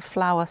little kind of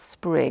flower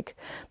sprig,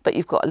 but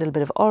you've got a little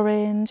bit of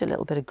orange, a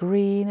little bit of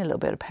green, a little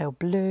bit of pale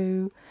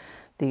blue,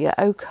 the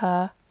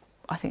ochre.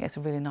 I think it's a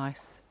really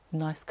nice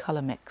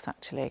colour mix,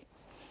 actually.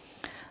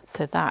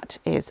 So that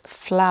is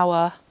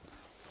flower,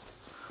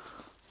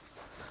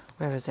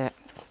 where is it?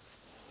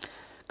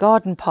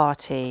 Garden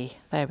Party,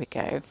 there we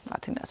go. I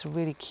think that's a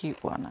really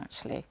cute one,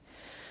 actually.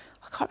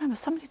 I can't remember,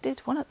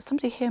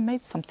 somebody here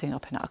made something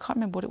up in it. I can't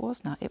remember what it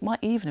was now. It might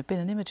even have been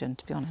an Imogen,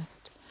 to be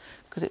honest,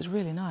 because it was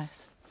really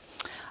nice.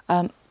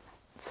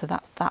 So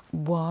that's that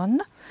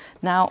one.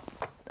 Now,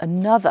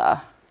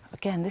 another,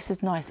 again, this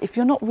is nice. If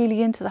you're not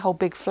really into the whole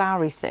big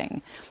flowery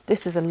thing,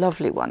 this is a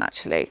lovely one,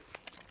 actually.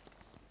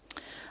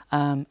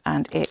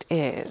 And it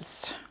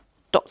is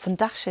Dots and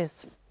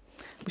Dashes.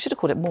 We should have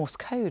called it Morse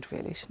code,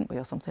 really, shouldn't we,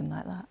 or something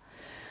like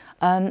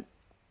that.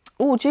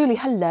 Oh, Julie,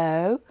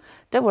 hello.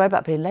 Don't worry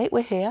about being late,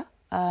 we're here.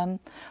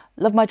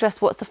 Love my dress,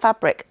 what's the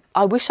fabric?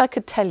 I wish I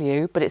could tell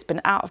you, but it's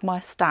been out of my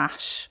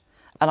stash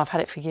and I've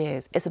had it for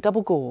years. It's a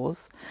double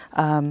gauze,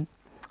 and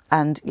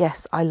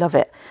yes, I love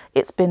it.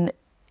 It's been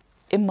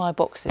in my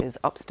boxes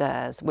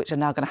upstairs, which are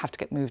now going to have to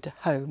get moved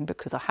home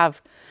because I have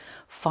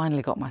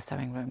finally got my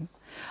sewing room.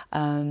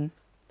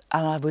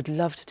 And I would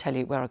love to tell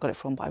you where I got it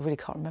from, but I really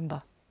can't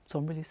remember, so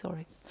I'm really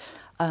sorry.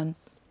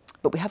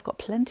 But we have got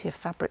plenty of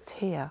fabrics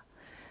here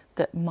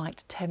that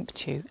might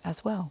tempt you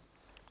as well.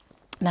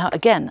 Now,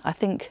 again, I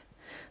think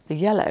the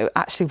yellow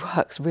actually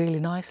works really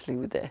nicely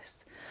with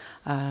this,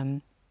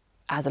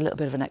 as a little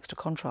bit of an extra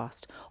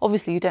contrast.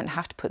 Obviously, you don't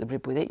have to put the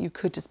rib with it. You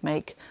could just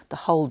make the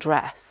whole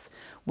dress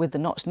with the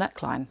notched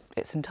neckline.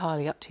 It's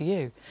entirely up to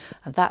you.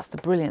 And that's the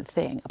brilliant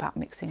thing about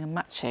mixing and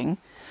matching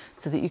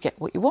so that you get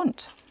what you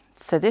want.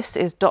 So this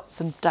is Dots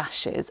and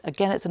Dashes.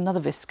 Again, it's another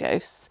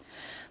viscose.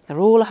 They're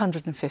all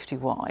 150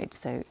 wide,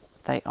 so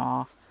they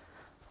are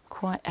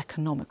quite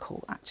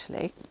economical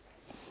actually.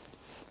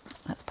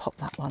 Let's pop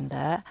that one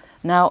there.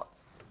 Now,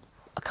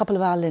 a couple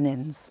of our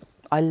linens.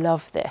 I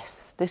love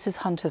this. This is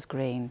Hunter's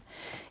Green.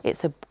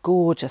 It's a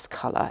gorgeous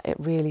colour, it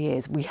really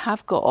is. We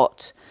have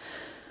got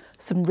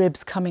some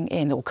ribs coming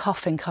in, or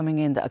cuffing coming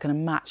in, that are going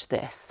to match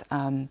this.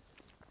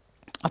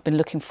 I've been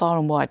looking far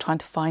and wide, trying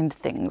to find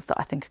things that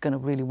I think are going to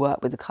really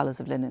work with the colours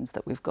of linens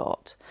that we've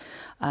got.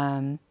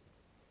 Can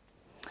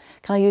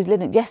I use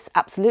linen? Yes,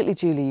 absolutely,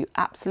 Julie, you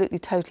absolutely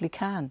totally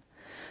can.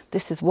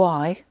 This is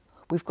why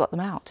we've got them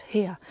out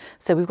here.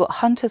 So we've got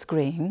Hunter's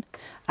Green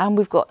and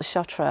we've got the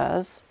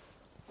Chartreuse.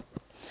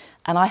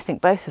 And I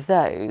think both of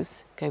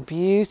those go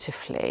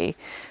beautifully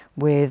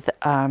with,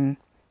 oh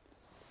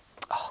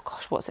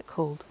gosh, what's it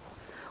called?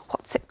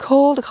 What's it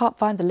called? I can't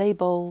find the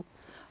label.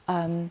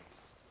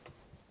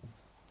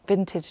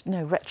 Vintage,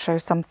 no, retro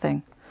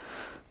something.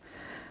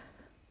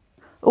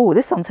 Oh,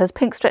 this one says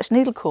pink stretch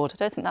needle cord. I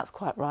don't think that's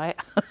quite right.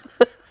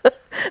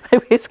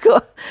 Maybe it's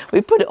got,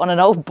 we put it on an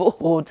old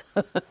board.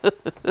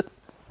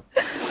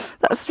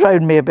 That's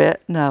thrown me a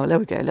bit. No, there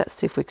we go. Let's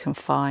see if we can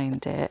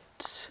find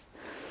it.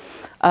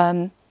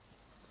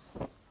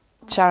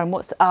 Sharon,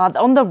 what's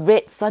on the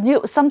Ritz? I knew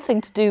it was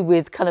something to do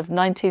with kind of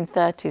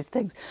 1930s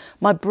things.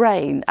 My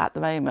brain at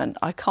the moment,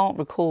 I can't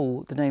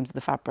recall the names of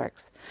the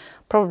fabrics,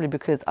 probably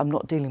because I'm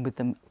not dealing with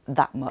them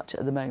that much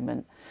at the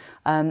moment.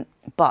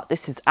 But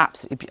this is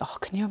absolutely beautiful. Oh,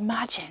 can you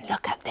imagine?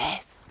 Look at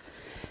this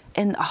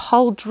in a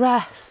whole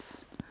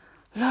dress.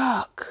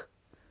 Look,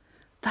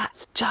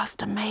 that's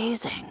just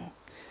amazing.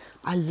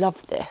 I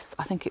love this.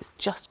 I think it's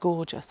just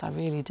gorgeous. I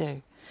really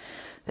do.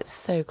 It's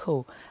so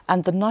cool.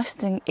 And the nice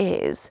thing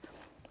is,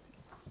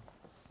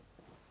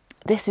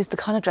 this is the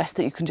kind of dress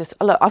that you can just,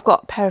 oh look, I've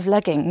got a pair of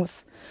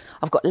leggings.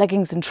 I've got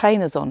leggings and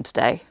trainers on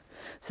today.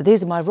 So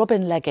these are my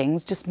Robin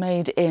leggings, just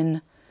made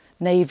in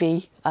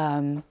navy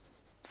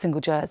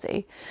single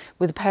jersey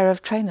with a pair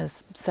of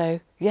trainers. So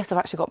yes, I've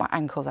actually got my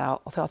ankles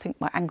out, although I think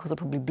my ankles are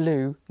probably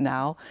blue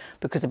now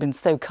because I've been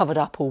so covered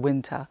up all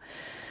winter.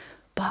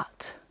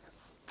 But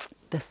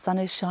the sun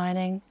is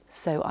shining,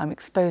 so I'm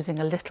exposing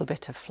a little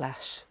bit of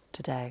flesh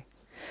today.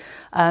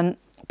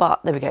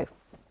 But there we go.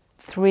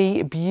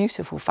 3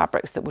 beautiful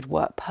fabrics that would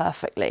work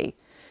perfectly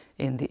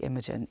in the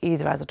Imogen,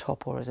 either as a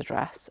top or as a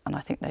dress, and I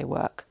think they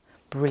work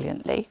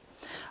brilliantly.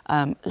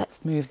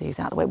 Let's move these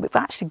out of the way. We've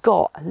actually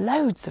got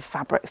loads of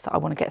fabrics that I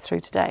want to get through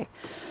today.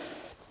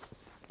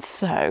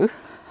 So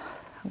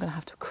I'm going to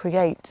have to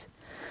create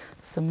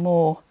some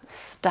more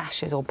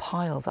stashes or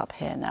piles up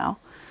here now.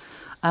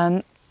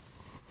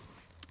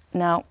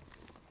 Now,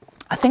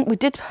 I think we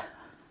did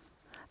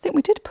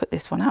put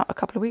this one out a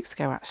couple of weeks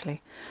ago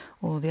actually,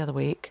 or the other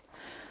week.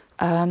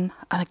 And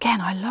again,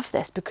 I love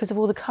this because of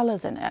all the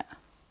colours in it.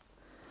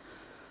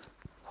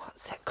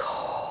 What's it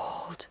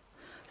called?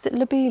 Is it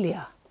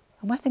Lobelia?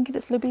 Am I thinking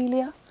it's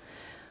Lobelia?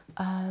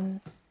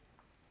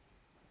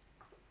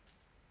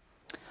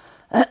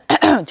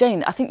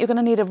 Jane, I think you're going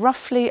to need a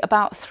roughly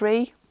about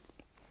 3,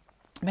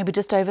 maybe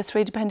just over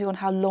 3, depending on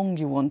how long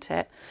you want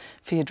it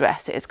for your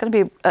dress. It's going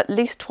to be at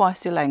least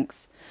twice your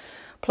length,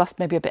 plus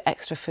maybe a bit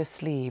extra for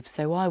sleeves.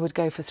 So I would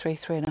go for 3,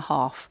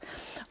 3.5.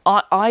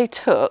 I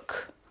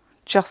took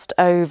just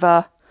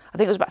over, I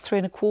think it was about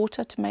 3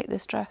 1/4 to make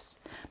this dress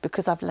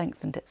because I've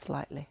lengthened it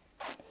slightly.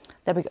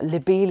 There we go,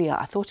 Lobelia,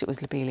 I thought it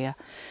was Lobelia.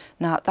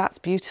 Now that's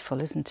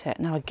beautiful, isn't it?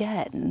 Now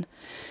again,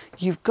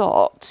 you've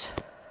got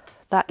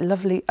that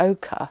lovely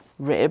ochre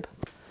rib,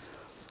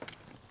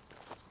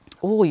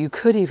 or you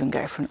could even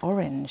go for an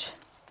orange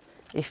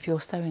if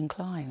you're so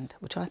inclined,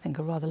 which I think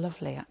are rather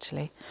lovely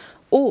actually.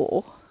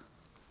 Or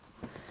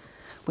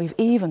we've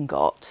even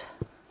got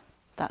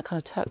that kind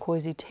of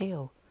turquoisey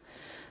teal.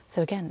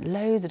 So again,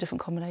 loads of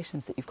different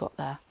combinations that you've got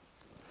there.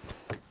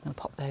 I'll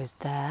pop those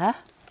there.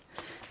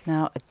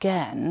 Now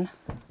again,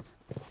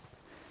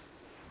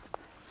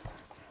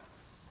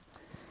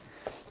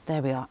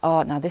 there we are.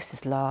 Oh, now this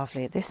is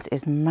lovely. This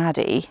is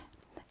Maddie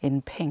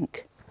in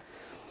pink.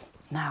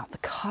 Now the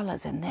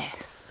colours in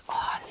this,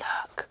 oh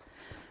look,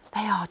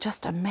 they are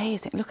just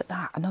amazing. Look at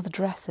that, another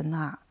dress in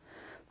that.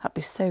 That'd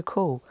be so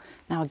cool.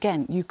 Now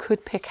again, you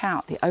could pick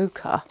out the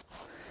ochre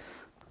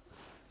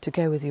to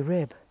go with your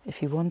rib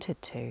if you wanted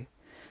to.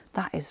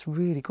 That is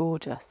really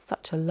gorgeous,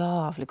 such a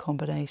lovely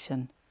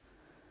combination.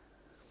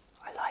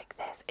 I like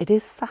this. It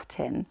is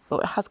satin,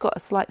 but it has got a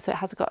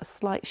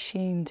slight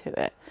sheen to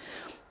it.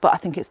 But I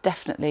think it's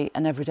definitely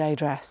an everyday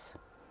dress.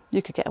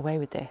 You could get away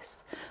with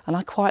this. And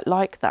I quite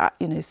like that,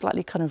 you know,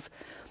 slightly kind of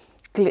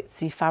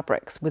glitzy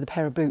fabrics with a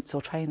pair of boots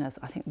or trainers.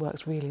 I think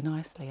works really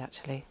nicely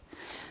actually.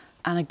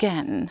 And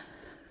again,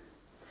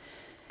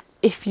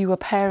 if you were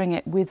pairing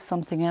it with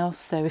something else,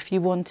 so if you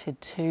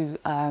wanted to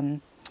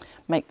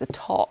make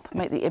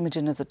the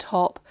Imogen as a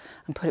top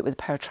and put it with a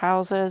pair of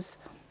trousers,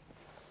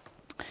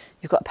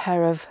 you've got a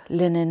pair of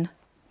linen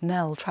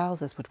Nell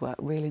trousers would work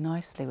really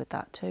nicely with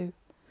that too.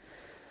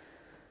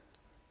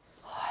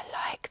 Oh, I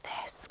like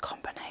this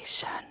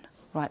combination.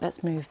 Right,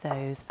 let's move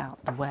those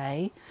out the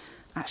way.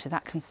 Actually,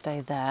 that can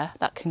stay there.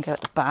 That can go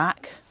at the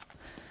back.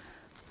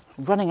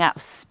 Running out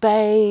of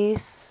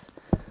space.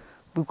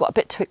 We've got a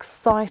bit too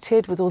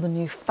excited with all the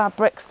new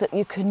fabrics that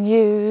you can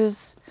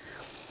use.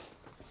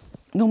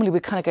 Normally we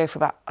kind of go for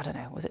about, I don't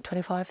know, was it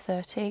 25,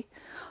 30?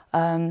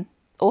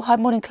 Oh, hi,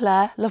 morning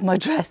Claire. Love my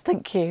dress,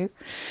 thank you.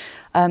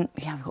 Yeah,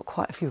 we've got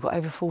quite a few. We've got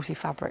over 40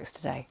 fabrics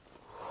today.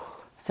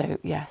 So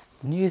yes,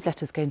 the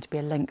newsletter's going to be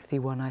a lengthy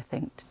one, I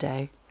think,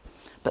 today.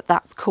 But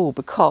that's cool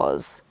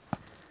because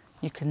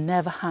you can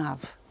never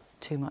have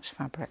too much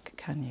fabric,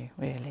 can you,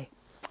 really?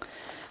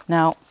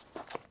 Now,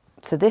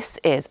 so this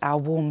is our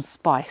warm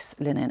spice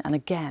linen. And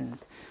again,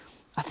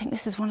 I think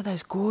this is one of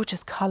those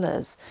gorgeous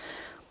colours.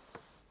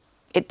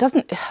 It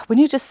doesn't, when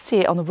you just see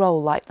it on the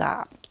roll like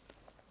that.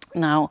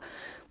 Now,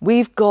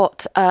 we've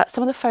got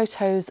some of the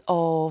photos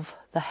of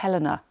the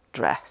Helena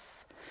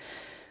dress.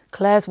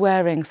 Claire's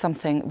wearing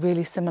something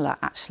really similar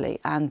actually,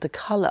 and the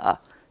colour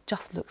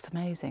just looks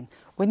amazing.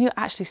 When you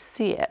actually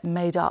see it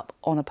made up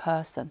on a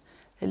person,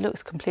 it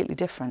looks completely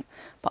different,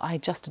 but I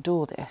just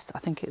adore this. I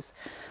think it's,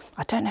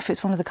 I don't know if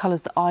it's one of the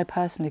colours that I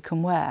personally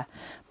can wear,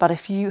 but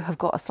if you have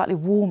got a slightly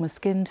warmer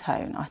skin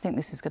tone, I think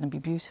this is going to be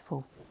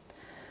beautiful.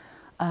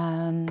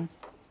 Oh,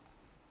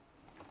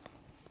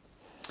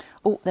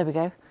 there we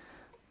go.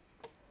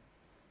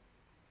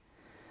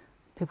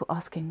 People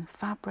asking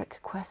fabric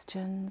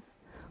questions,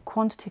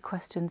 quantity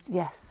questions.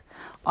 Yes,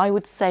 I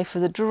would say for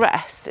the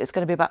dress, it's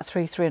going to be about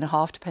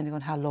 3.5, depending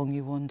on how long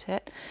you want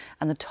it.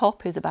 And the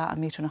top is about 1.5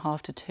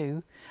 meters to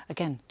 2,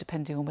 again,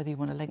 depending on whether you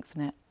want to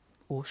lengthen it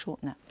or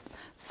shorten it.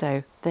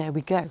 So there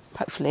we go.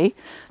 Hopefully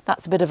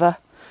that's a bit of a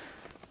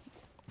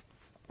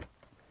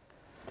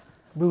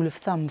rule of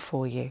thumb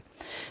for you.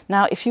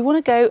 Now, if you want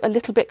to go a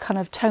little bit, kind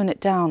of tone it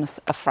down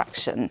a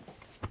fraction,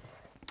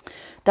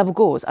 double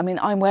gauze. I mean,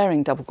 I'm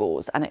wearing double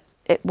gauze and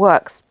it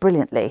works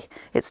brilliantly.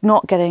 It's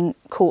not getting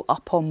caught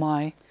up on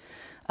my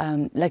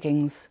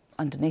leggings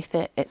underneath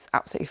it. It's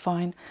absolutely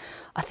fine.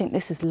 I think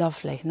this is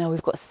lovely. Now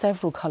we've got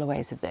several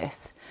colourways of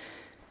this.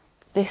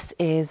 This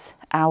is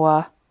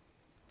our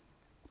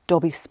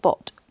Dobby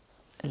Spot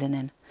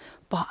linen.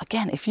 But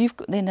again, if you've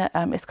got linen,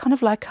 it's kind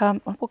of like,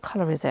 what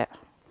colour is it?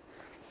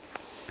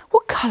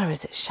 What colour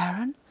is it,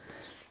 Sharon?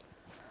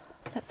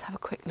 Let's have a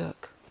quick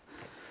look.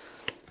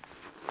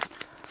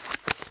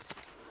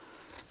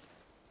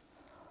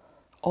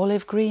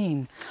 Olive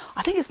green.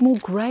 I think it's more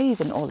grey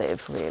than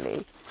olive,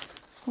 really.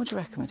 What do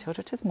you reckon,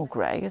 Matilda? It is more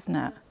grey, isn't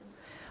it?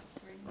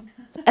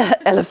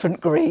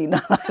 Elephant green.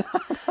 That's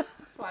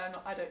why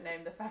I don't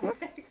name the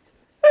fabrics.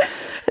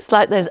 It's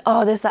like there's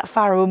that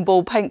Farrow and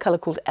Ball paint colour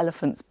called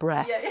Elephant's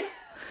Breath. Yeah, yeah.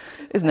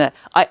 Isn't it?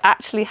 I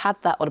actually had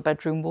that on a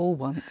bedroom wall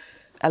once.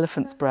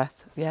 Elephant's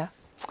Breath, yeah.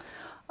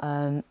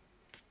 There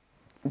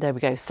we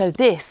go. So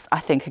this, I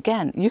think,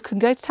 again, you can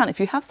go to town. If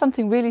you have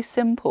something really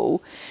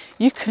simple,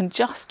 you can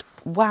just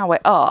wow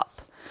it up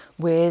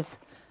with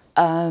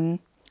a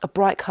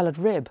bright coloured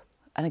rib.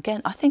 And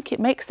again, I think it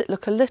makes it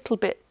look a little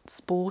bit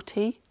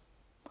sporty.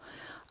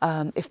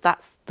 If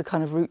that's the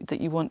kind of route that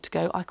you want to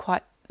go, I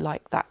quite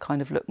like that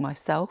kind of look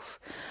myself.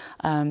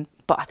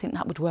 But I think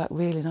that would work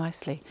really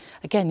nicely.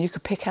 Again, you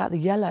could pick out the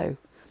yellow,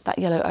 that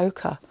yellow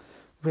ochre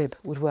rib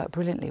would work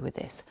brilliantly with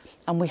this.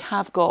 And we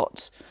have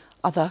got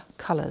other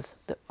colours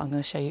that I'm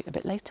going to show you a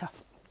bit later.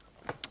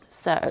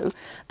 So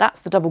that's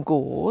the double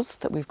gauze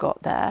that we've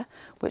got there,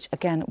 which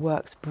again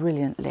works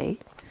brilliantly.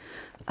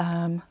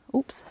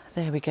 Oops,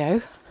 there we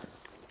go.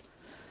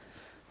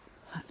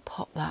 Let's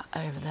pop that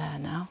over there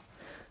now.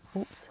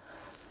 Oops.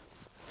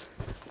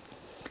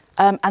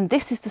 And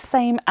this is the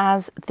same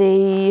as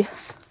the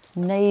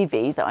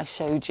navy that I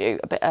showed you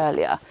a bit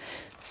earlier.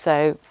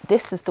 So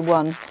this is the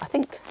one, I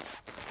think,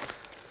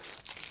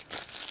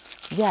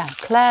 yeah,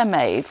 Claire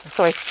made,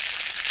 sorry,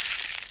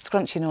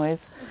 scrunchy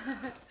noise.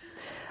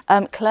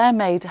 Claire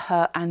made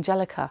her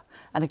Angelica,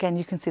 and again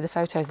you can see the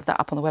photos of that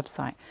up on the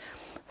website.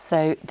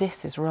 So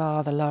this is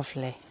rather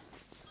lovely.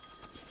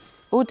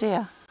 Oh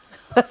dear,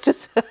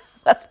 that's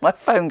my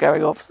phone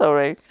going off,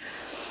 sorry.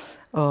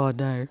 Oh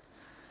no.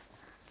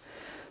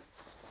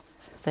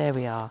 There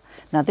we are.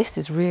 Now this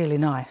is really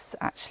nice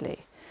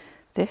actually.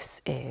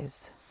 This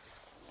is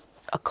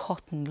a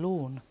cotton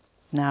lawn.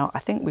 Now I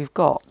think we've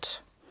got,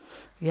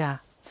 yeah,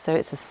 so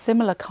it's a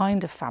similar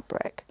kind of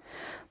fabric,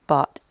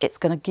 but it's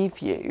going to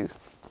give you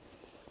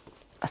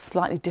a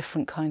slightly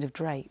different kind of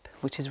drape,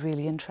 which is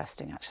really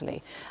interesting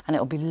actually, and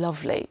it'll be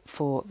lovely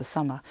for the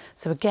summer.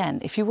 So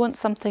again, if you want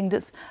something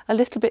that's a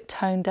little bit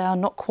toned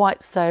down, not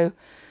quite so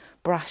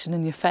brash and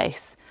in your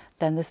face,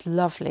 then this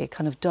lovely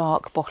kind of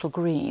dark bottle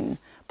green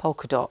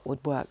polka dot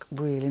would work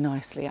really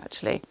nicely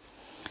actually.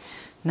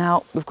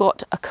 Now we've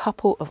got a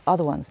couple of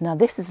other ones. Now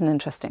this is an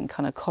interesting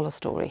kind of collar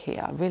story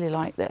here. I really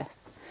like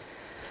this.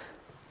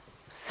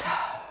 So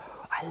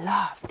I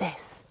love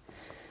this.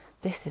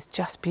 This is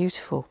just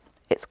beautiful.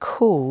 It's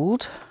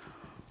called,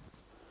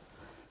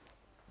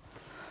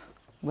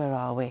 where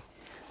are we?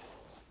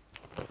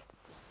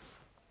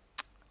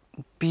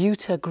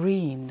 Buta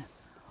Green.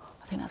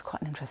 I think that's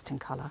quite an interesting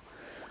colour.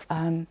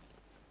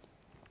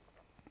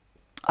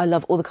 I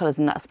love all the colours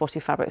in that spotty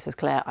fabric, says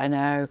Claire. I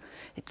know.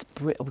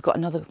 We've got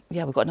another,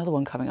 yeah, we've got another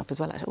one coming up as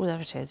well, actually. Oh, there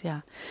it is,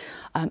 yeah.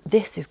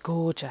 This is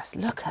gorgeous.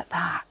 Look at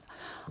that.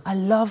 I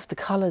love the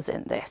colours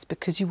in this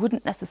because you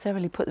wouldn't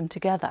necessarily put them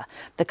together.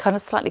 They're kind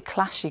of slightly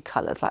clashy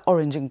colours like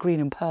orange and green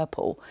and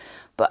purple,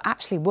 but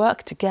actually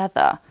work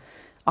together.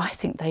 I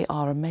think they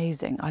are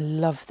amazing. I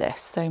love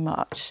this so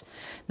much.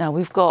 Now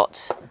we've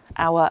got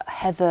our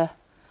heather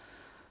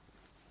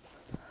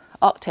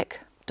Arctic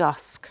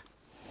dusk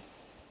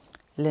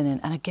linen,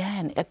 and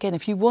again,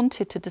 if you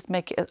wanted to just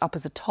make it up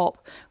as a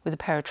top with a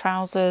pair of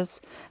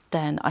trousers,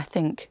 then I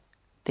think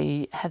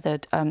the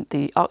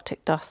the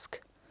Arctic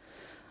dusk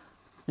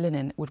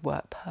linen would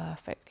work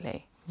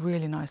perfectly.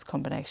 Really nice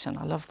combination.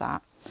 I love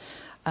that.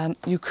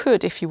 You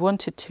could, if you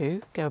wanted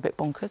to, go a bit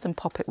bonkers and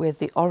pop it with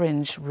the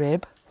orange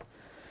rib,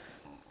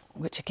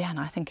 which again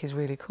I think is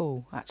really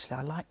cool. Actually,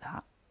 I like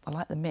that. I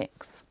like the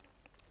mix.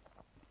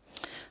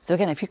 So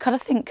again, if you kind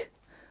of think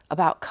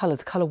about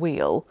colours, colour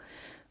wheel,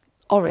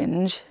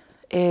 orange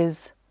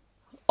is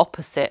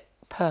opposite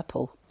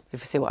purple, if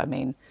you see what I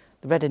mean.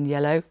 The red and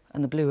yellow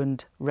and the blue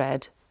and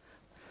red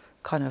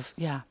kind of,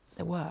 yeah,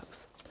 it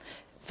works.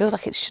 Feels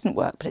like it shouldn't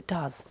work, but it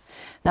does.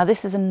 Now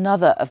this is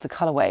another of the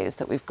colourways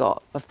that we've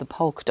got of the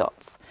polka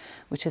dots,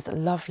 which is a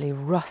lovely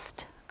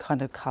rust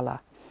kind of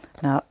colour.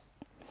 Now,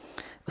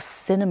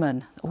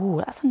 cinnamon. Oh,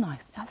 that's a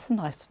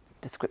nice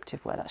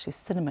descriptive word actually.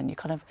 Cinnamon. You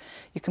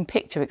can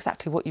picture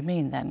exactly what you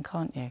mean then,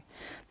 can't you?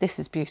 This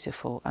is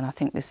beautiful, and I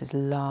think this is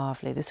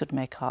lovely. This would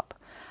make up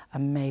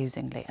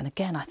amazingly. And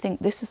again, I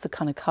think this is the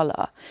kind of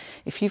colour,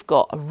 if you've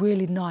got a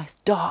really nice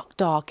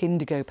dark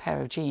indigo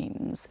pair of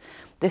jeans,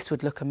 this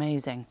would look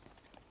amazing.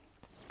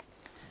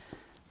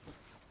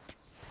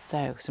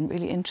 So some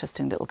really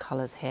interesting little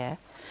colours here.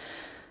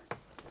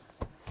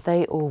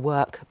 They all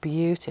work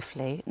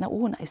beautifully. Now,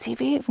 oh, it's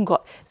even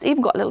got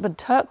a little bit of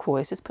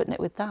turquoise, just putting it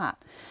with that.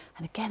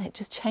 And again, it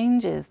just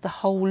changes the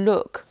whole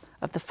look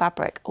of the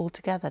fabric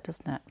altogether,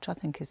 doesn't it? Which I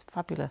think is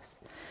fabulous.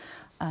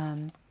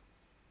 Have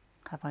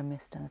I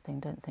missed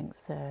anything? Don't think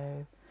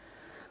so.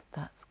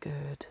 That's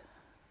good.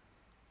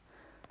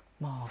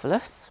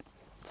 Marvellous.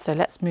 So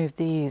let's move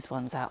these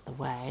ones out the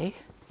way.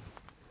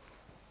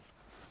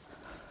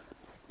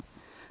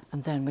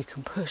 And then we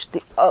can push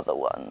the other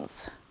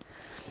ones.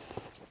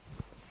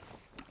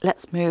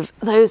 Let's move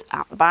those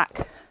out the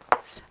back,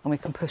 and we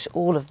can push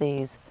all of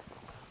these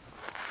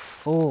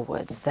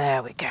forwards.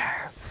 There we go.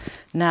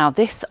 Now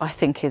this, I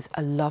think, is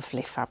a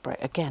lovely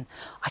fabric. Again,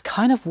 I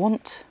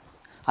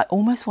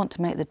almost want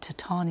to make the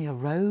Titania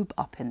robe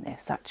up in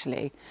this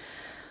actually,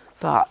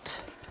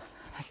 but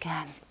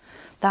again,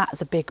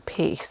 that's a big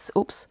piece.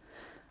 Oops,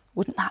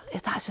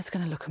 that's just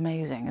going to look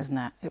amazing, isn't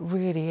it? It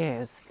really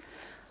is.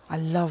 I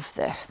love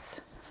this.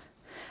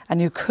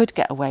 And you could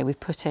get away with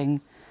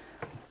putting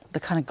the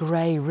kind of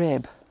grey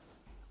rib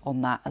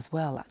on that as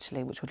well,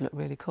 actually, which would look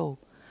really cool.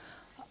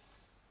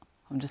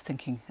 I'm just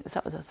thinking, is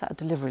that a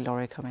delivery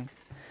lorry coming?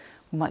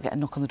 We might get a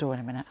knock on the door in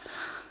a minute.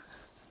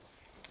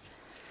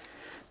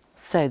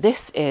 So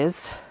this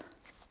is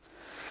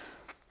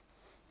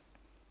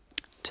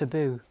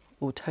Taboo,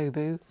 or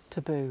Tobu,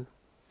 Taboo.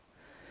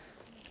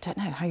 I don't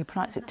know how you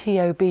pronounce it.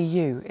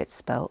 T-O-B-U, it's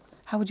spelt.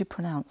 How would you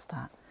pronounce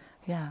that?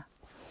 Yeah,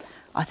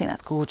 I think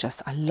that's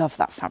gorgeous. I love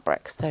that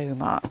fabric so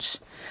much.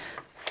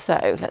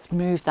 So let's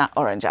move that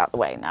orange out the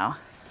way now.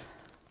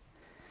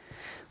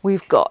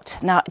 We've got,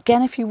 now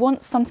again, if you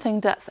want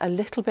something that's a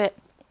little bit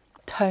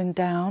toned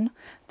down,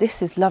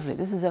 this is lovely.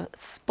 This is a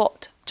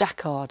spot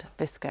jacquard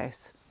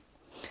viscose.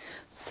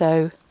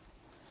 So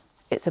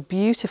it's a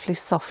beautifully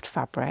soft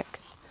fabric,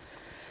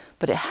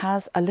 but it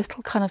has a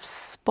little kind of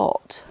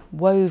spot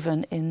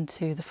woven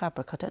into the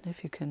fabric. I don't know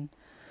if you can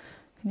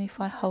you, if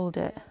I hold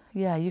it?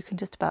 Yeah, you can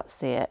just about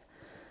see it.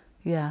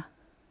 Yeah,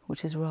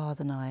 which is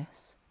rather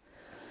nice.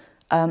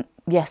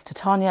 Yes,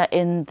 Titania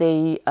in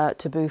the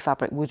Taboo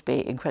fabric would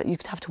be incredible. You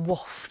could have to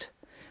waft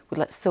with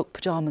like silk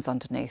pyjamas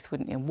underneath,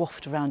 wouldn't you? And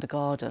waft around a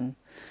garden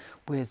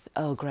with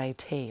Earl Grey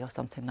tea or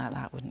something like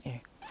that, wouldn't you?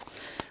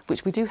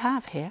 Which we do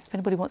have here. If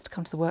anybody wants to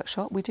come to the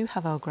workshop, we do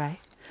have Earl Grey.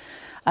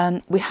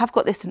 We have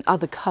got this in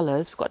other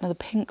colours. We've got another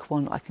pink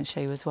one I can show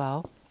you as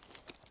well.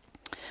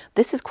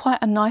 This is quite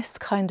a nice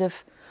kind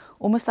of,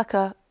 almost like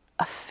a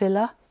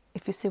filler,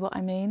 if you see what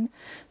I mean.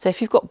 So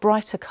if you've got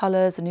brighter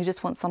colours and you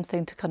just want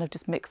something to kind of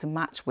just mix and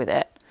match with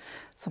it,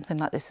 something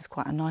like this is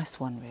quite a nice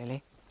one,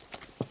 really.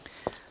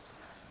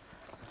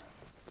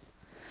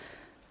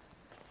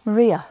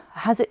 Maria,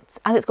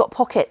 and it's got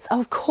pockets. Oh,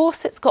 of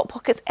course it's got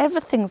pockets.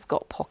 Everything's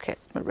got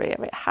pockets, Maria.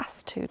 It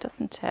has to,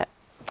 doesn't it?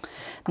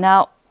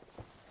 Now,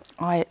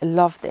 I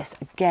love this.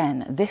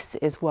 Again, this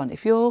is one.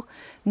 If you're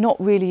not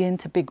really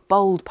into big,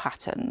 bold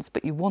patterns,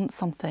 but you want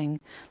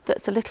something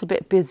that's a little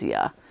bit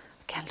busier,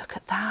 again, look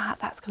at that.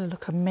 That's going to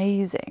look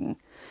amazing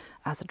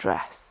as a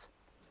dress.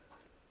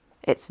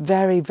 It's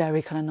very,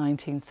 very kind of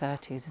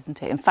 1930s,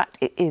 isn't it? In fact,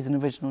 it is an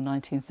original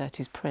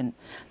 1930s print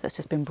that's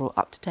just been brought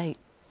up to date,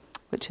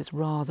 which is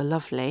rather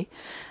lovely.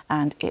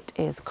 And it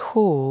is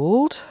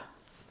called,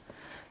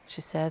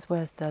 she says,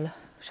 where's the,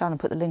 Shannon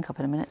put the link up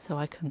in a minute so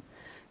I can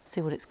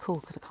see what it's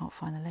called because I can't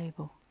find the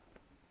label.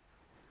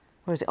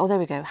 Where is it? Oh, there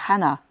we go.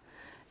 Hannah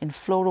in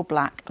floral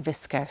black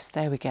viscose.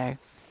 There we go.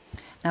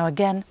 Now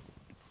again,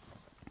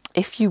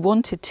 if you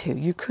wanted to,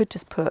 you could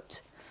just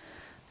put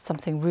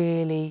something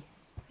really,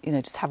 you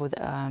know, just have with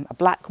a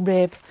black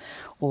rib,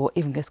 or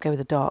even just go with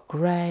a dark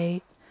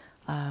grey.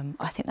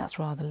 I think that's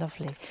rather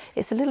lovely.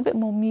 It's a little bit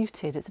more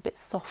muted. It's a bit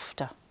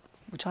softer,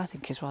 which I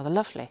think is rather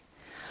lovely.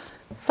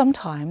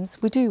 Sometimes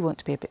we do want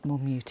to be a bit more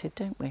muted,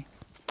 don't we?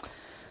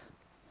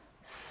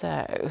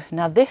 So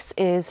now this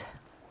is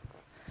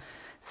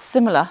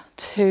similar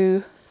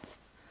to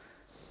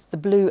the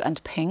blue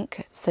and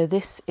pink. So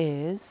this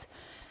is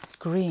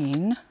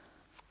green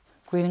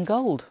and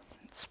gold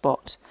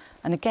spot.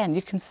 And again,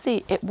 you can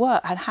see it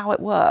work and how it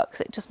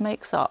works. It just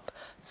makes up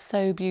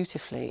so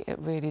beautifully. It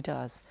really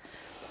does.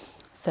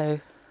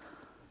 So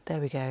there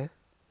we go.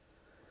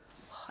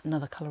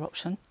 Another colour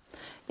option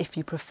if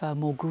you prefer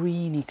more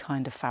greeny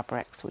kind of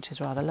fabrics, which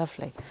is rather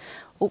lovely.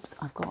 Oops,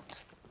 I've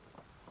got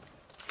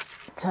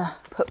to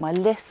put my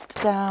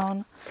list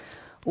down.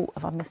 Oh,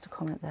 have I missed a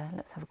comment there?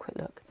 Let's have a quick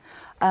look.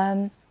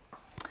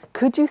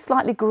 Could you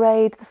slightly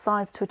grade the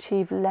sides to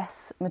achieve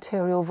less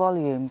material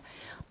volume?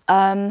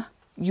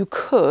 You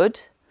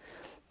could,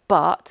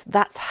 but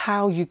that's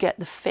how you get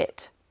the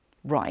fit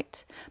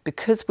right,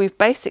 because we've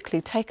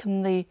basically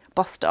taken the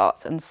bust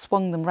darts and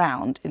swung them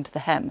round into the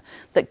hem.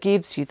 That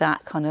gives you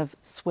that kind of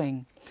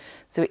swing.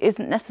 So it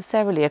isn't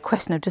necessarily a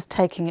question of just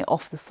taking it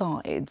off the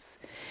sides.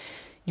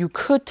 You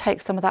could take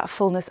some of that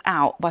fullness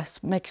out by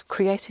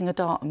creating a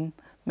dart and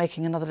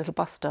making another little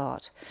bust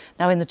dart.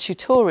 Now in the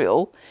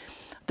tutorial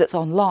that's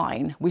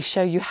online, we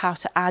show you how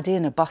to add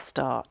in a bust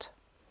dart.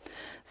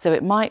 So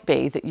it might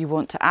be that you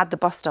want to add the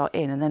bust dart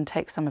in and then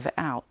take some of it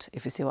out,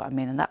 if you see what I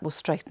mean, and that will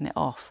straighten it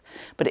off.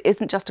 But it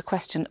isn't just a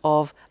question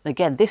of,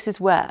 again, this is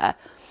where,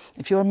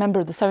 if you're a member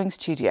of the sewing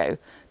studio,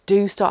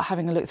 do start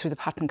having a look through the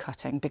pattern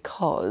cutting,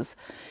 because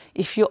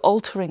if you're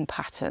altering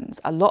patterns,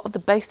 a lot of the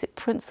basic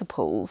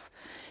principles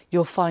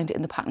you'll find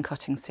in the pattern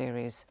cutting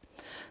series.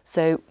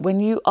 So when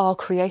you are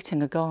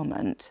creating a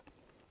garment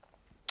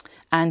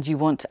and you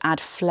want to add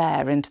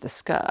flare into the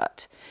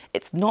skirt,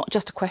 it's not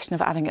just a question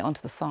of adding it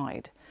onto the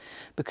side,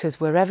 because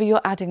wherever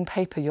you're adding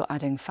paper, you're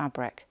adding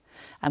fabric.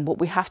 And what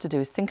we have to do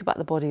is think about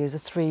the body as a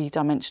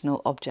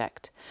three-dimensional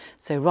object.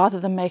 So rather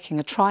than making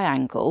a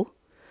triangle,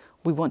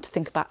 we want to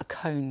think about a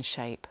cone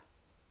shape.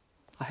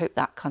 I hope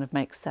that kind of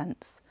makes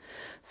sense.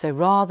 So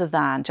rather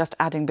than just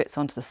adding bits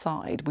onto the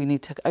side, we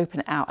need to open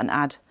it out and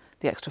add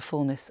the extra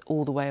fullness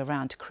all the way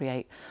around to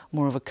create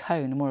more of a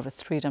cone, more of a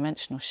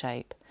three-dimensional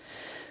shape.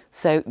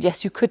 So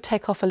yes, you could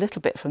take off a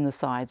little bit from the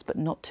sides, but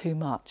not too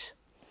much.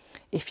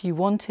 If you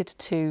wanted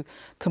to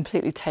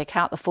completely take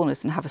out the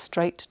fullness and have a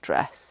straight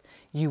dress,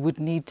 you would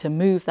need to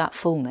move that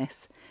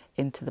fullness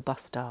into the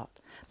bust dart.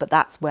 But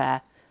that's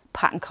where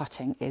pattern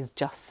cutting is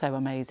just so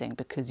amazing,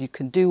 because you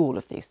can do all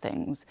of these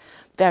things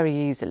very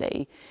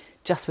easily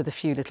just with a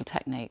few little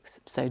techniques.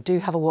 So do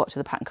have a watch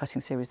of the pattern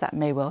cutting series. That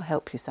may well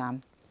help you,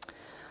 Sam.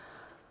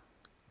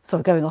 So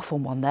I'm going off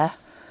on one there.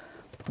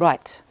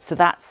 Right, so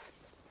that's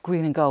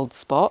green and gold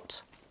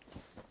spot.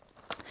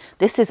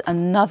 This is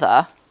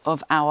another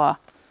of our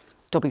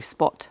Dobby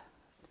Spot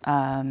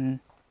double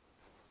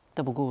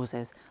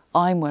gauzes.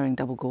 I'm wearing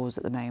double gauze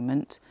at the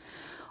moment.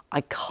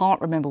 I can't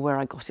remember where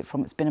I got it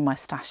from. It's been in my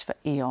stash for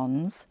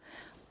eons,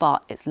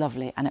 but it's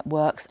lovely and it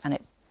works and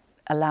it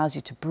allows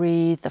you to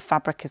breathe. The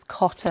fabric is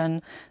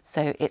cotton,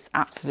 so it's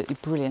absolutely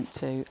brilliant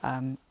to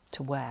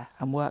wear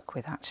and work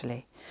with,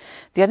 actually.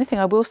 The only thing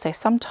I will say,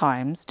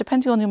 sometimes,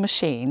 depending on your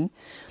machine,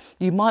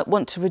 you might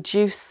want to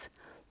reduce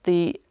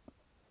the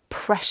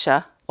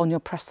pressure on your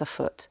presser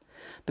foot,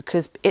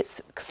 because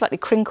it's slightly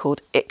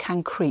crinkled, it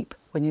can creep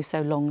when you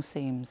sew long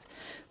seams.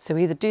 So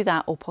either do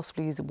that or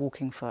possibly use a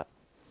walking foot.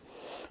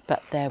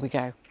 But there we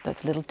go.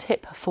 That's a little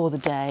tip for the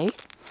day.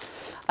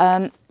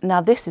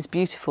 Now this is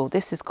beautiful.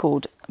 This is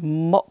called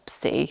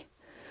Mopsy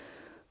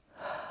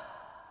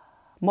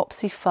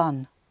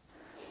Fun.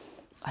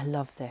 I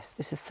love this.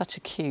 This is such a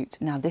cute.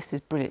 Now this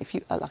is brilliant. If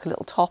you like a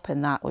little top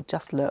in that would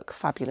just look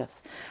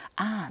fabulous.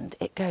 And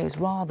it goes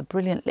rather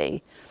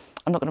brilliantly.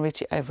 I'm not going to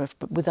reach it over,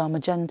 but with our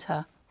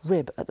magenta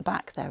rib at the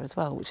back there as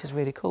well, which is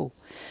really cool.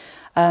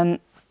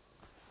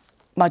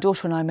 My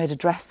daughter and I made a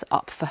dress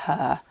up for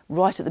her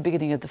right at the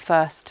beginning of the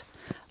first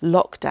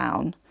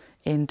lockdown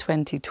in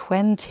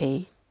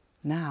 2020.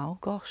 Now,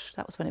 gosh,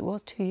 that was when it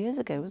was, 2 years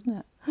ago, wasn't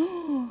it?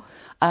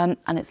 And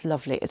it's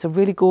lovely. It's a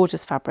really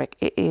gorgeous fabric.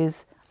 It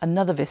is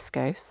another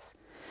viscose,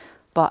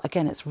 but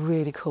again, it's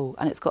really cool.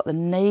 And it's got the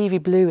navy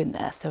blue in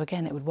there. So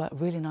again, it would work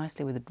really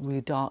nicely with a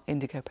really dark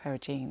indigo pair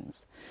of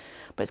jeans.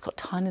 But it's got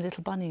tiny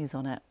little bunnies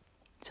on it,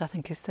 which I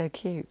think is so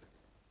cute,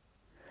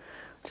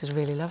 which is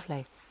really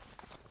lovely.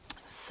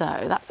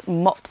 So that's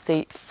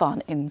Mopsy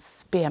Fun in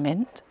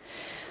Spearmint.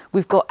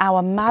 We've got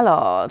our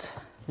mallard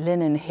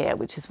linen here,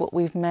 which is what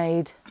we've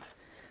made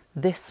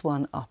this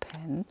one up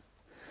in.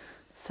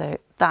 So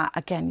that,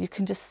 again, you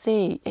can just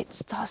see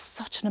it's just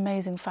such an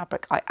amazing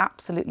fabric. I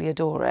absolutely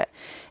adore it.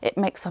 It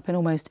makes up in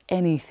almost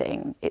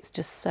anything. It's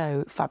just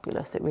so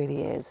fabulous, it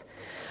really is.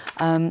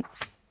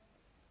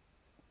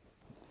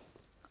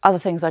 Other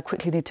things I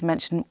quickly need to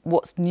mention,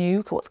 what's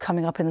new, what's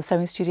coming up in the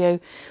sewing studio.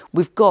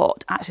 We've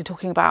got, actually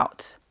talking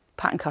about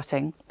pattern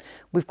cutting,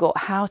 we've got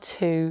how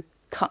to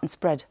cut and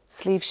spread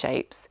sleeve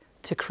shapes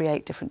to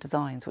create different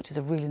designs, which is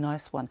a really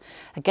nice one.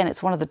 Again,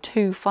 it's one of the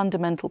two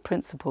fundamental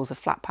principles of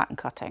flat pattern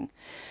cutting.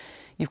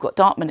 You've got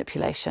dart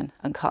manipulation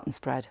and cut and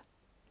spread.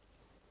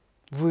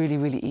 Really,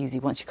 really easy.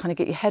 Once you kind of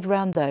get your head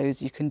around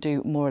those, you can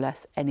do more or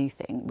less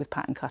anything with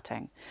pattern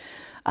cutting.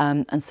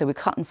 And so we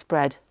cut and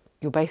spread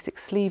your basic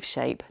sleeve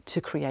shape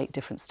to create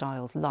different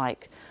styles,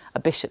 like a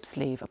bishop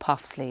sleeve, a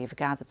puff sleeve, a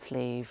gathered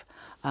sleeve,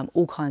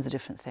 all kinds of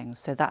different things.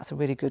 So that's a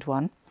really good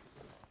one.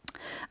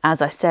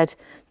 As I said,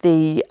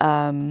 we've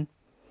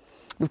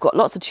got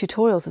lots of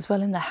tutorials as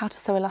well in there, how to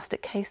sew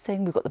elastic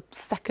casing. We've got the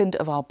second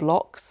of our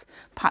blocks,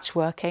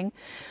 patchworking.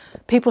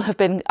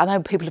 I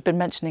know people have been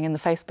mentioning in the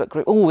Facebook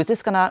group, oh, is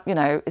this gonna,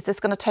 is this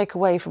gonna take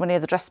away from any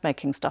of the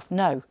dressmaking stuff?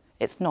 No,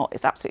 it's not,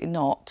 it's absolutely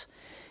not.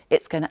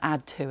 It's going to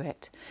add to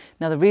it.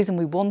 Now, the reason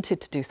we wanted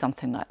to do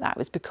something like that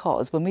was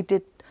because when we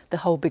did the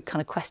whole big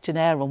kind of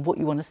questionnaire on what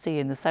you want to see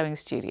in the sewing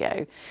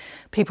studio,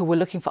 people were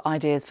looking for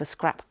ideas for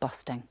scrap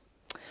busting.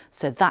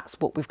 So that's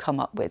what we've come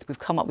up with. We've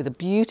come up with a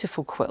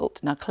beautiful quilt.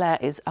 Now, Claire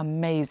is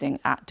amazing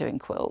at doing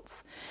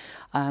quilts.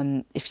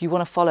 If you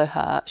want to follow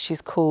her,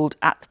 she's called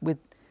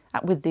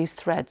with these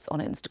threads on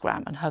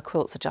Instagram, and her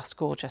quilts are just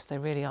gorgeous. They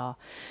really are.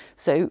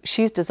 So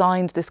she's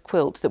designed this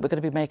quilt that we're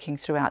going to be making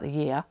throughout the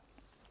year.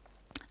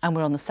 And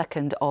we're on the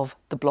second of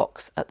the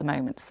blocks at the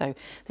moment. So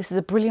this is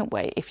a brilliant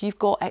way, if you've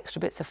got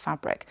extra bits of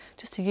fabric,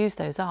 just to use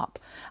those up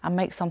and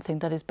make something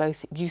that is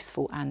both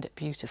useful and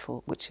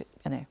beautiful, which,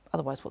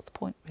 otherwise what's the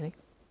point, really?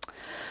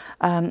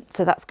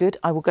 So that's good.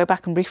 I will go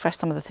back and refresh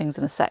some of the things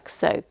in a sec.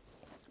 So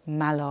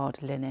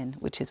mallard linen,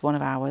 which is one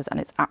of ours,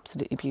 and it's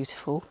absolutely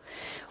beautiful.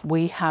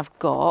 We have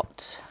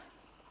got,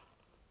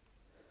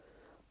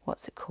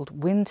 what's it called?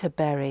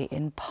 Winterberry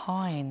in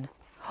pine.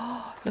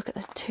 Oh, look at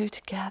the two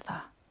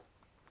together.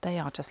 They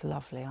are just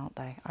lovely, aren't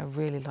they? I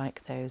really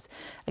like those.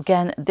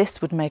 Again,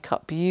 this would make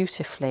up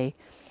beautifully,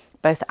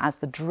 both as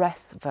the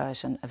dress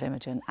version of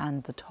Imogen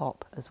and the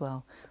top as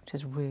well, which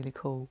is really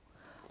cool.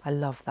 I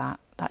love that.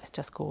 That is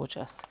just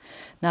gorgeous.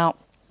 Now,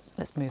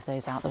 let's move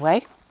those out of the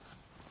way.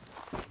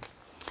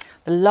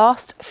 The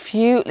last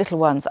few little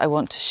ones I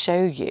want to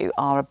show you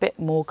are a bit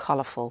more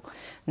colourful.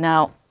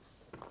 Now,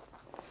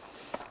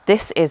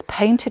 this is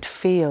Painted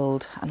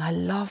Field, and I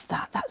love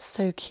that. That's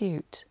so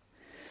cute.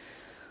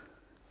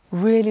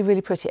 Really,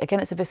 really pretty.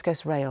 Again, it's a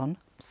viscose rayon,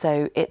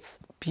 so it's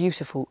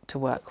beautiful to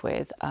work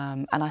with.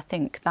 And I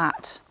think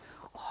that,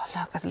 oh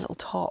look, there's a little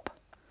top.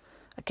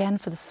 Again,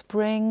 for the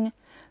spring,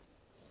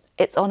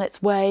 it's on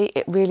its way.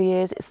 It really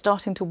is. It's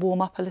starting to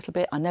warm up a little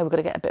bit. I know we're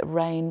going to get a bit of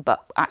rain,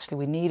 but actually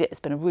we need it. It's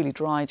been a really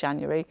dry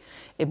January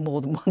in more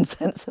than one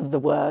sense of the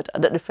word. I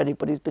don't know if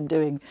anybody's been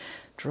doing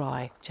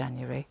dry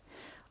January.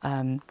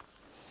 There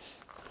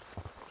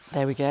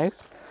we go.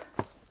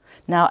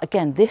 Now,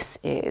 again, this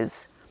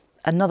is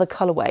another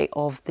colourway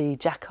of the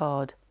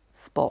jacquard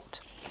spot.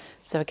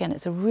 So again,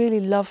 it's a really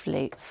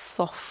lovely,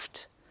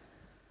 soft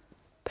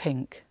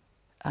pink.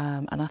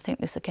 And I think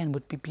this, again,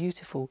 would be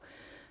beautiful,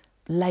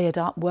 layered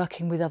up,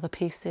 working with other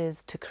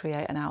pieces to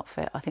create an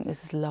outfit. I think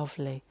this is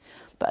lovely.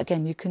 But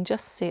again, you can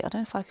just see, I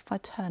don't know if I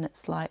turn it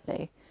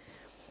slightly,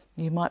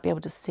 you might be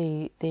able to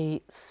see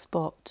the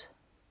spot.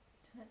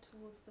 Turn it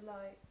towards the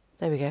light.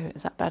 There we go.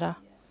 Is that better?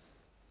 Yeah.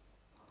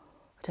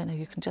 I don't know,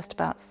 you can just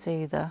about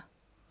see the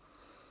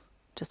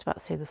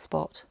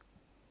spot.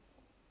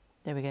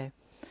 There we go.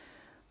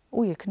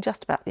 Oh, you can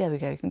just about, there we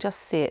go, you can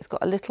just see it. It's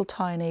got a little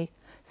tiny,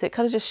 so it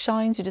kind of just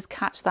shines, you just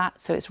catch that.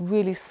 So it's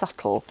really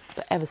subtle,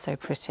 but ever so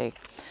pretty.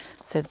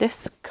 So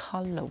this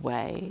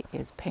colourway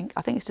is pink.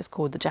 I think it's just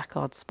called the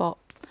jacquard spot.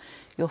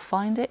 You'll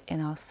find it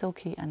in our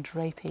silky and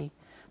drapey,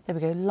 there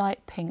we go,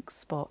 light pink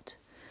spot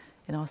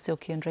in our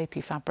silky and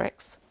drapey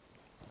fabrics.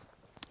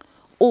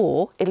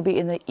 Or it'll be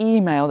in the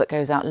email that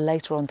goes out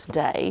later on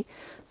today.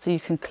 So you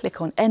can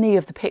click on any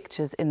of the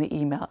pictures in the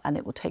email and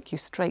it will take you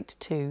straight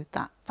to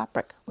that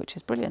fabric, which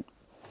is brilliant.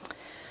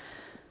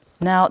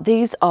 Now,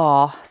 these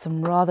are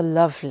some rather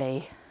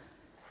lovely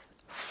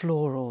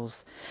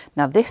florals.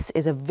 Now, this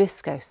is a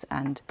viscose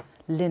and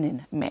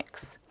linen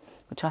mix,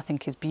 which I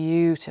think is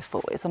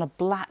beautiful. It's on a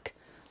black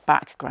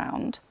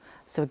background.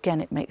 So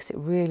again, it makes it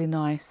really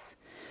nice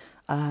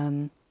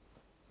to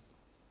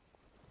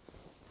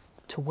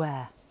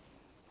wear.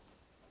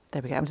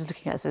 There we go. I'm just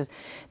looking at it. It says,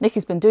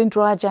 Nikki's been doing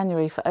dry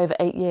January for over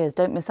 8 years.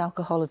 Don't miss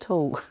alcohol at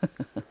all.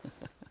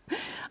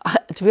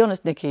 To be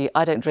honest, Nikki,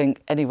 I don't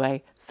drink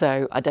anyway,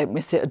 so I don't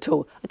miss it at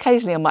all.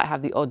 Occasionally I might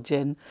have the odd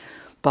gin,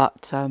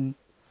 but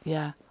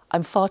yeah,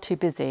 I'm far too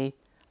busy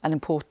and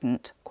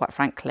important, quite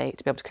frankly,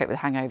 to be able to cope with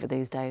a hangover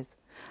these days,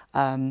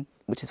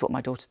 which is what my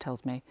daughter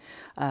tells me.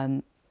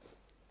 And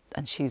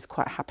she's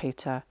quite happy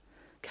to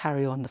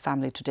carry on the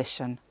family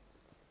tradition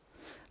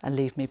and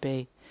leave me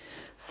be.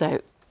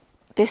 So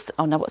this,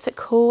 oh no, what's it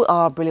called?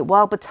 Oh, brilliant,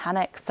 Wild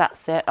Botanics,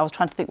 that's it. I was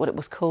trying to think what it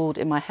was called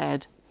in my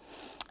head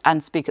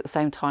and speak at the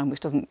same time, which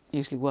doesn't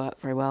usually work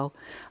very well.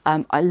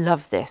 I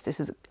love this. This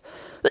is,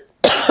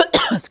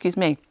 excuse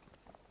me,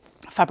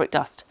 fabric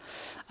dust.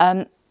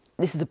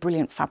 This is a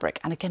brilliant fabric,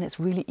 and again, it's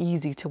really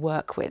easy to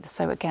work with.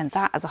 So again,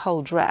 that as a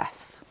whole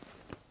dress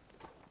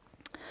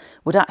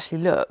would actually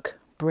look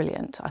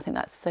brilliant. I think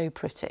that's so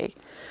pretty.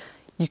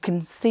 You can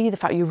see the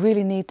fact you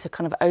really need to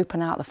kind of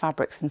open out the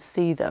fabrics and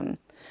see them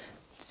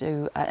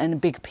in a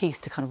big piece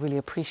to kind of really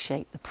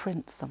appreciate the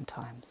prints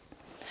sometimes.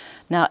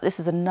 Now, this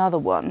is another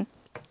one.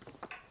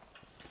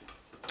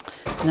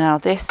 Now,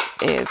 this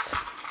is,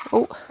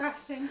 oh,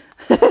 Crashing.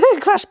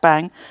 crash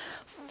bang,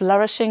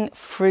 Flourishing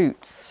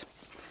Fruits.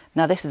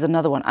 Now, this is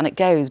another one, and it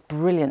goes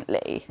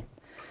brilliantly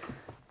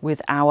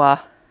with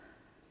our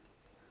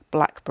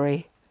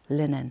blackberry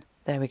linen.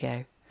 There we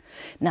go.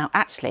 Now,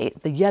 actually,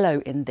 the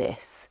yellow in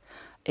this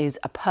is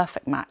a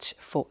perfect match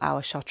for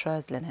our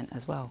chartreuse linen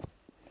as well,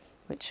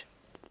 which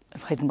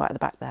I've hidden right at the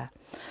back there.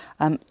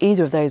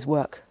 Either of those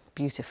work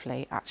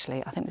beautifully,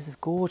 actually. I think this is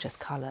gorgeous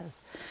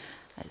colours.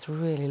 It's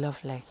really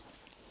lovely.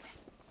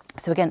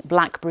 So again,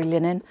 blackberry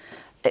linen,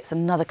 it's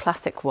another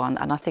classic one,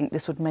 and I think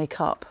this would make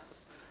up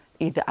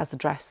either as the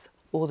dress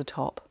or the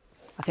top.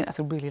 I think that's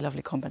a really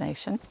lovely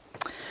combination.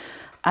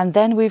 And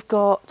then we've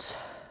got,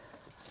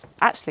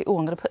 actually, oh,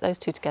 I'm going to put those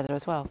two together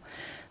as well.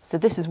 So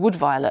this is Wood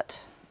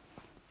Violet,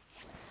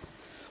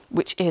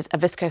 which is a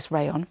viscose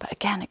rayon, but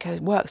again, it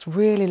works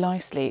really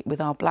nicely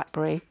with our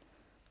blackberry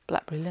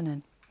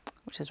linen,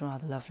 which is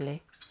rather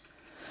lovely.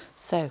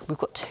 So we've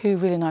got two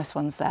really nice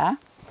ones there.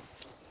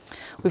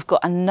 We've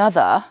got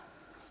another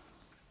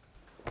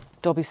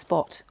Dobby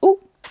Spot. Oh,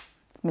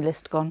 it's my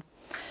list gone.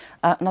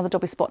 Another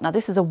Dobby Spot. Now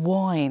this is a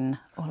wine,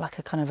 or like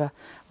a kind of a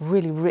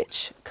really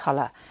rich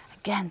colour.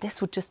 Again, this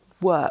would just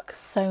work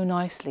so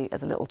nicely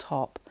as a little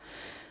top,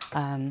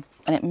 and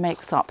it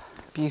makes up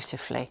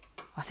beautifully.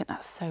 I think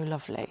that's so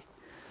lovely.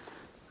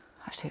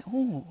 Actually,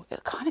 oh,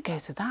 it kind of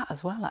goes with that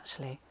as well,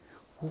 actually.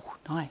 Oh,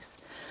 nice.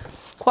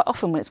 Quite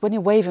often when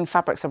you're waving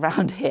fabrics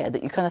around here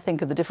that you kind of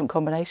think of the different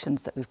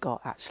combinations that we've got,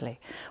 actually,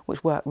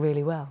 which work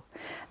really well.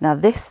 Now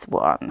this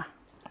one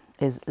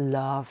is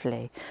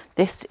lovely.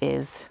 This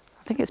is,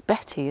 I think it's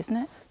Betty, isn't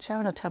it?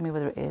 Sharon will tell me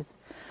whether it is.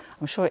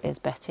 I'm sure it is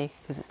Betty,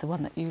 because it's the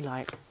one that you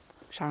like.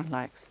 Sharon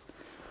likes.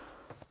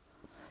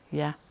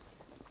 Yeah.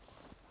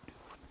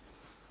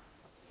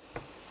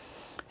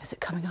 Is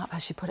it coming up?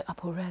 Has she put it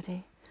up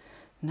already?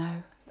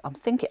 No,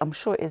 I'm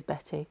sure it is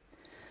Betty.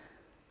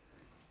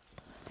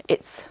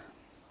 It's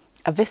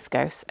a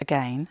viscose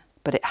again,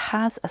 but it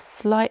has a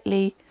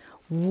slightly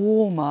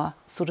warmer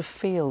sort of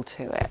feel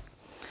to it.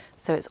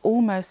 So it's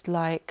almost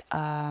like,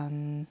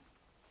 kind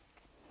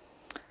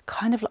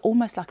of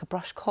almost like a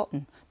brushed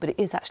cotton, but it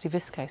is actually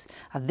viscose.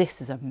 And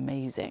this is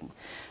amazing.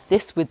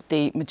 This with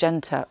the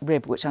magenta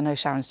rib, which I know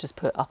Sharon's just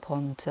put up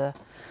onto,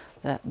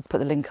 put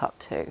the link up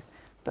to.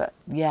 But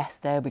yes,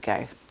 there we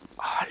go.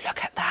 Oh,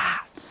 look at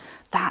that.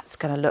 That's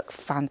going to look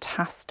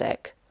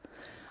fantastic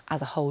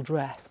as a whole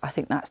dress. I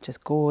think that's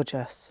just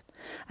gorgeous.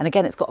 And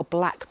again, it's got a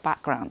black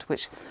background,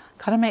 which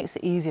kind of makes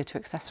it easier to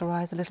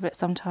accessorise a little bit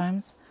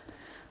sometimes.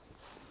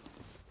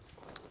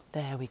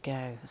 There we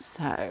go.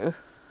 So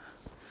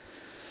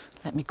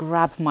let me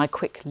grab my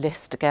quick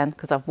list again,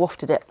 because I've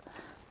wafted it.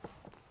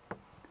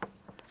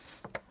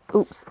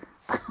 Oops.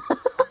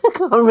 I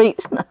can't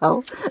reach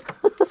now.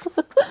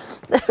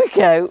 There we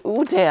go.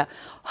 Oh dear.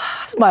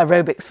 That's my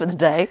aerobics for the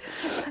day.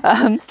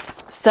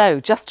 So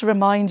just to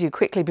remind you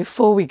quickly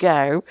before we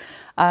go,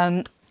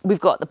 we've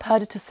got the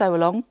Purdah to sew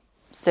along.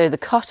 So the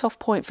cut-off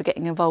point for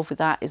getting involved with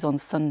that is on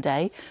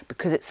Sunday,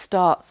 because it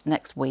starts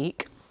next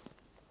week.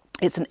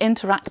 It's an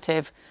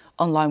interactive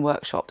online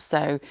workshop.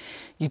 So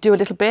you do a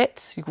little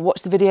bit, you can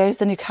watch the videos,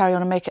 then you carry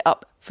on and make it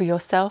up for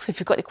yourself. If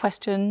you've got any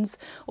questions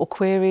or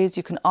queries,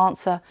 you can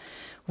answer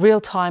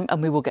real time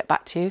and we will get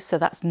back to you. So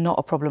that's not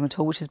a problem at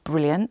all, which is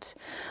brilliant.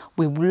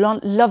 We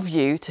love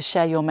you to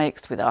share your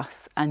makes with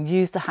us and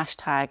use the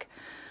hashtag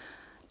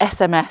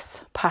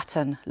SMS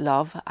pattern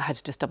love. I had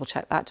to just double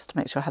check that just to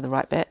make sure I had the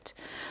right bit.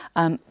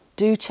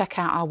 Do check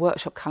out our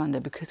workshop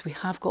calendar, because we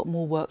have got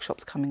more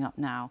workshops coming up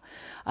now.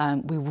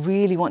 We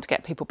really want to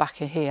get people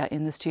back in here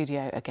in the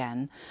studio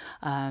again,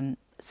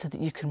 so that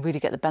you can really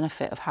get the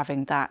benefit of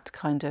having that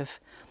kind of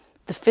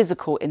the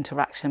physical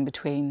interaction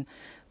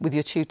with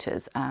your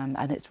tutors,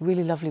 and it's a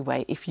really lovely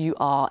way if you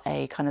are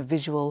a kind of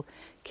visual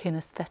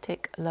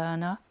kinesthetic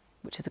learner,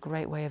 which is a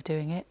great way of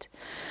doing it.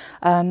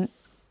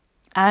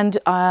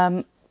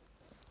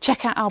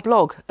 Check out our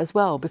blog as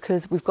well,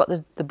 because we've got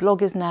the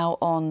blog is now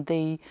on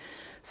the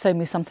Sew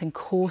Me Something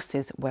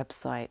Courses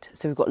website.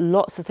 So we've got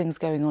lots of things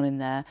going on in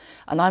there,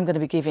 and I'm going to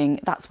be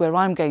that's where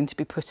I'm going to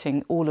be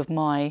putting all of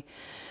my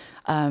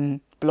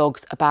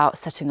blogs about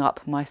setting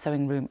up my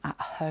sewing room at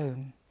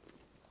home.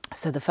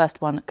 So the first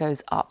one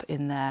goes up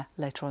in there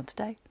later on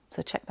today.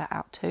 So check that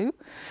out too.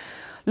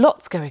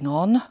 Lots going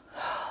on.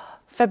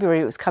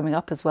 February was coming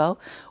up as well.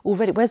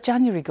 Already, where's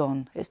January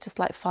gone? It's just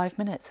like 5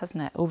 minutes,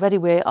 hasn't it? Already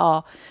we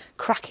are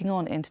cracking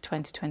on into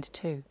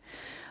 2022.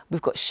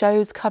 We've got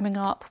shows coming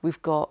up.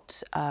 We've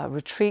got a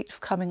retreat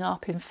coming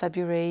up in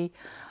February.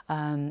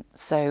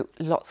 So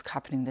lots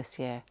happening this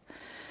year.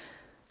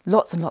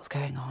 Lots and lots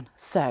going on.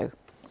 So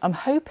I'm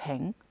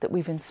hoping that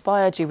we've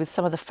inspired you with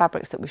some of the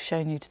fabrics that we've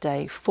shown you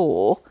today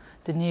for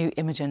the new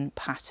Imogen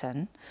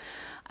pattern.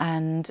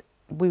 And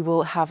we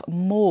will have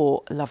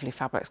more lovely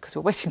fabrics because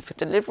we're waiting for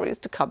deliveries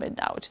to come in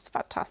now, which is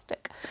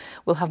fantastic.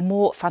 We'll have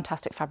more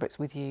fantastic fabrics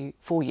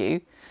for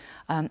you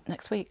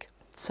next week.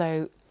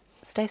 So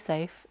stay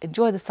safe,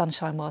 enjoy the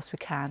sunshine whilst we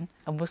can,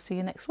 and we'll see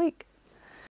you next week.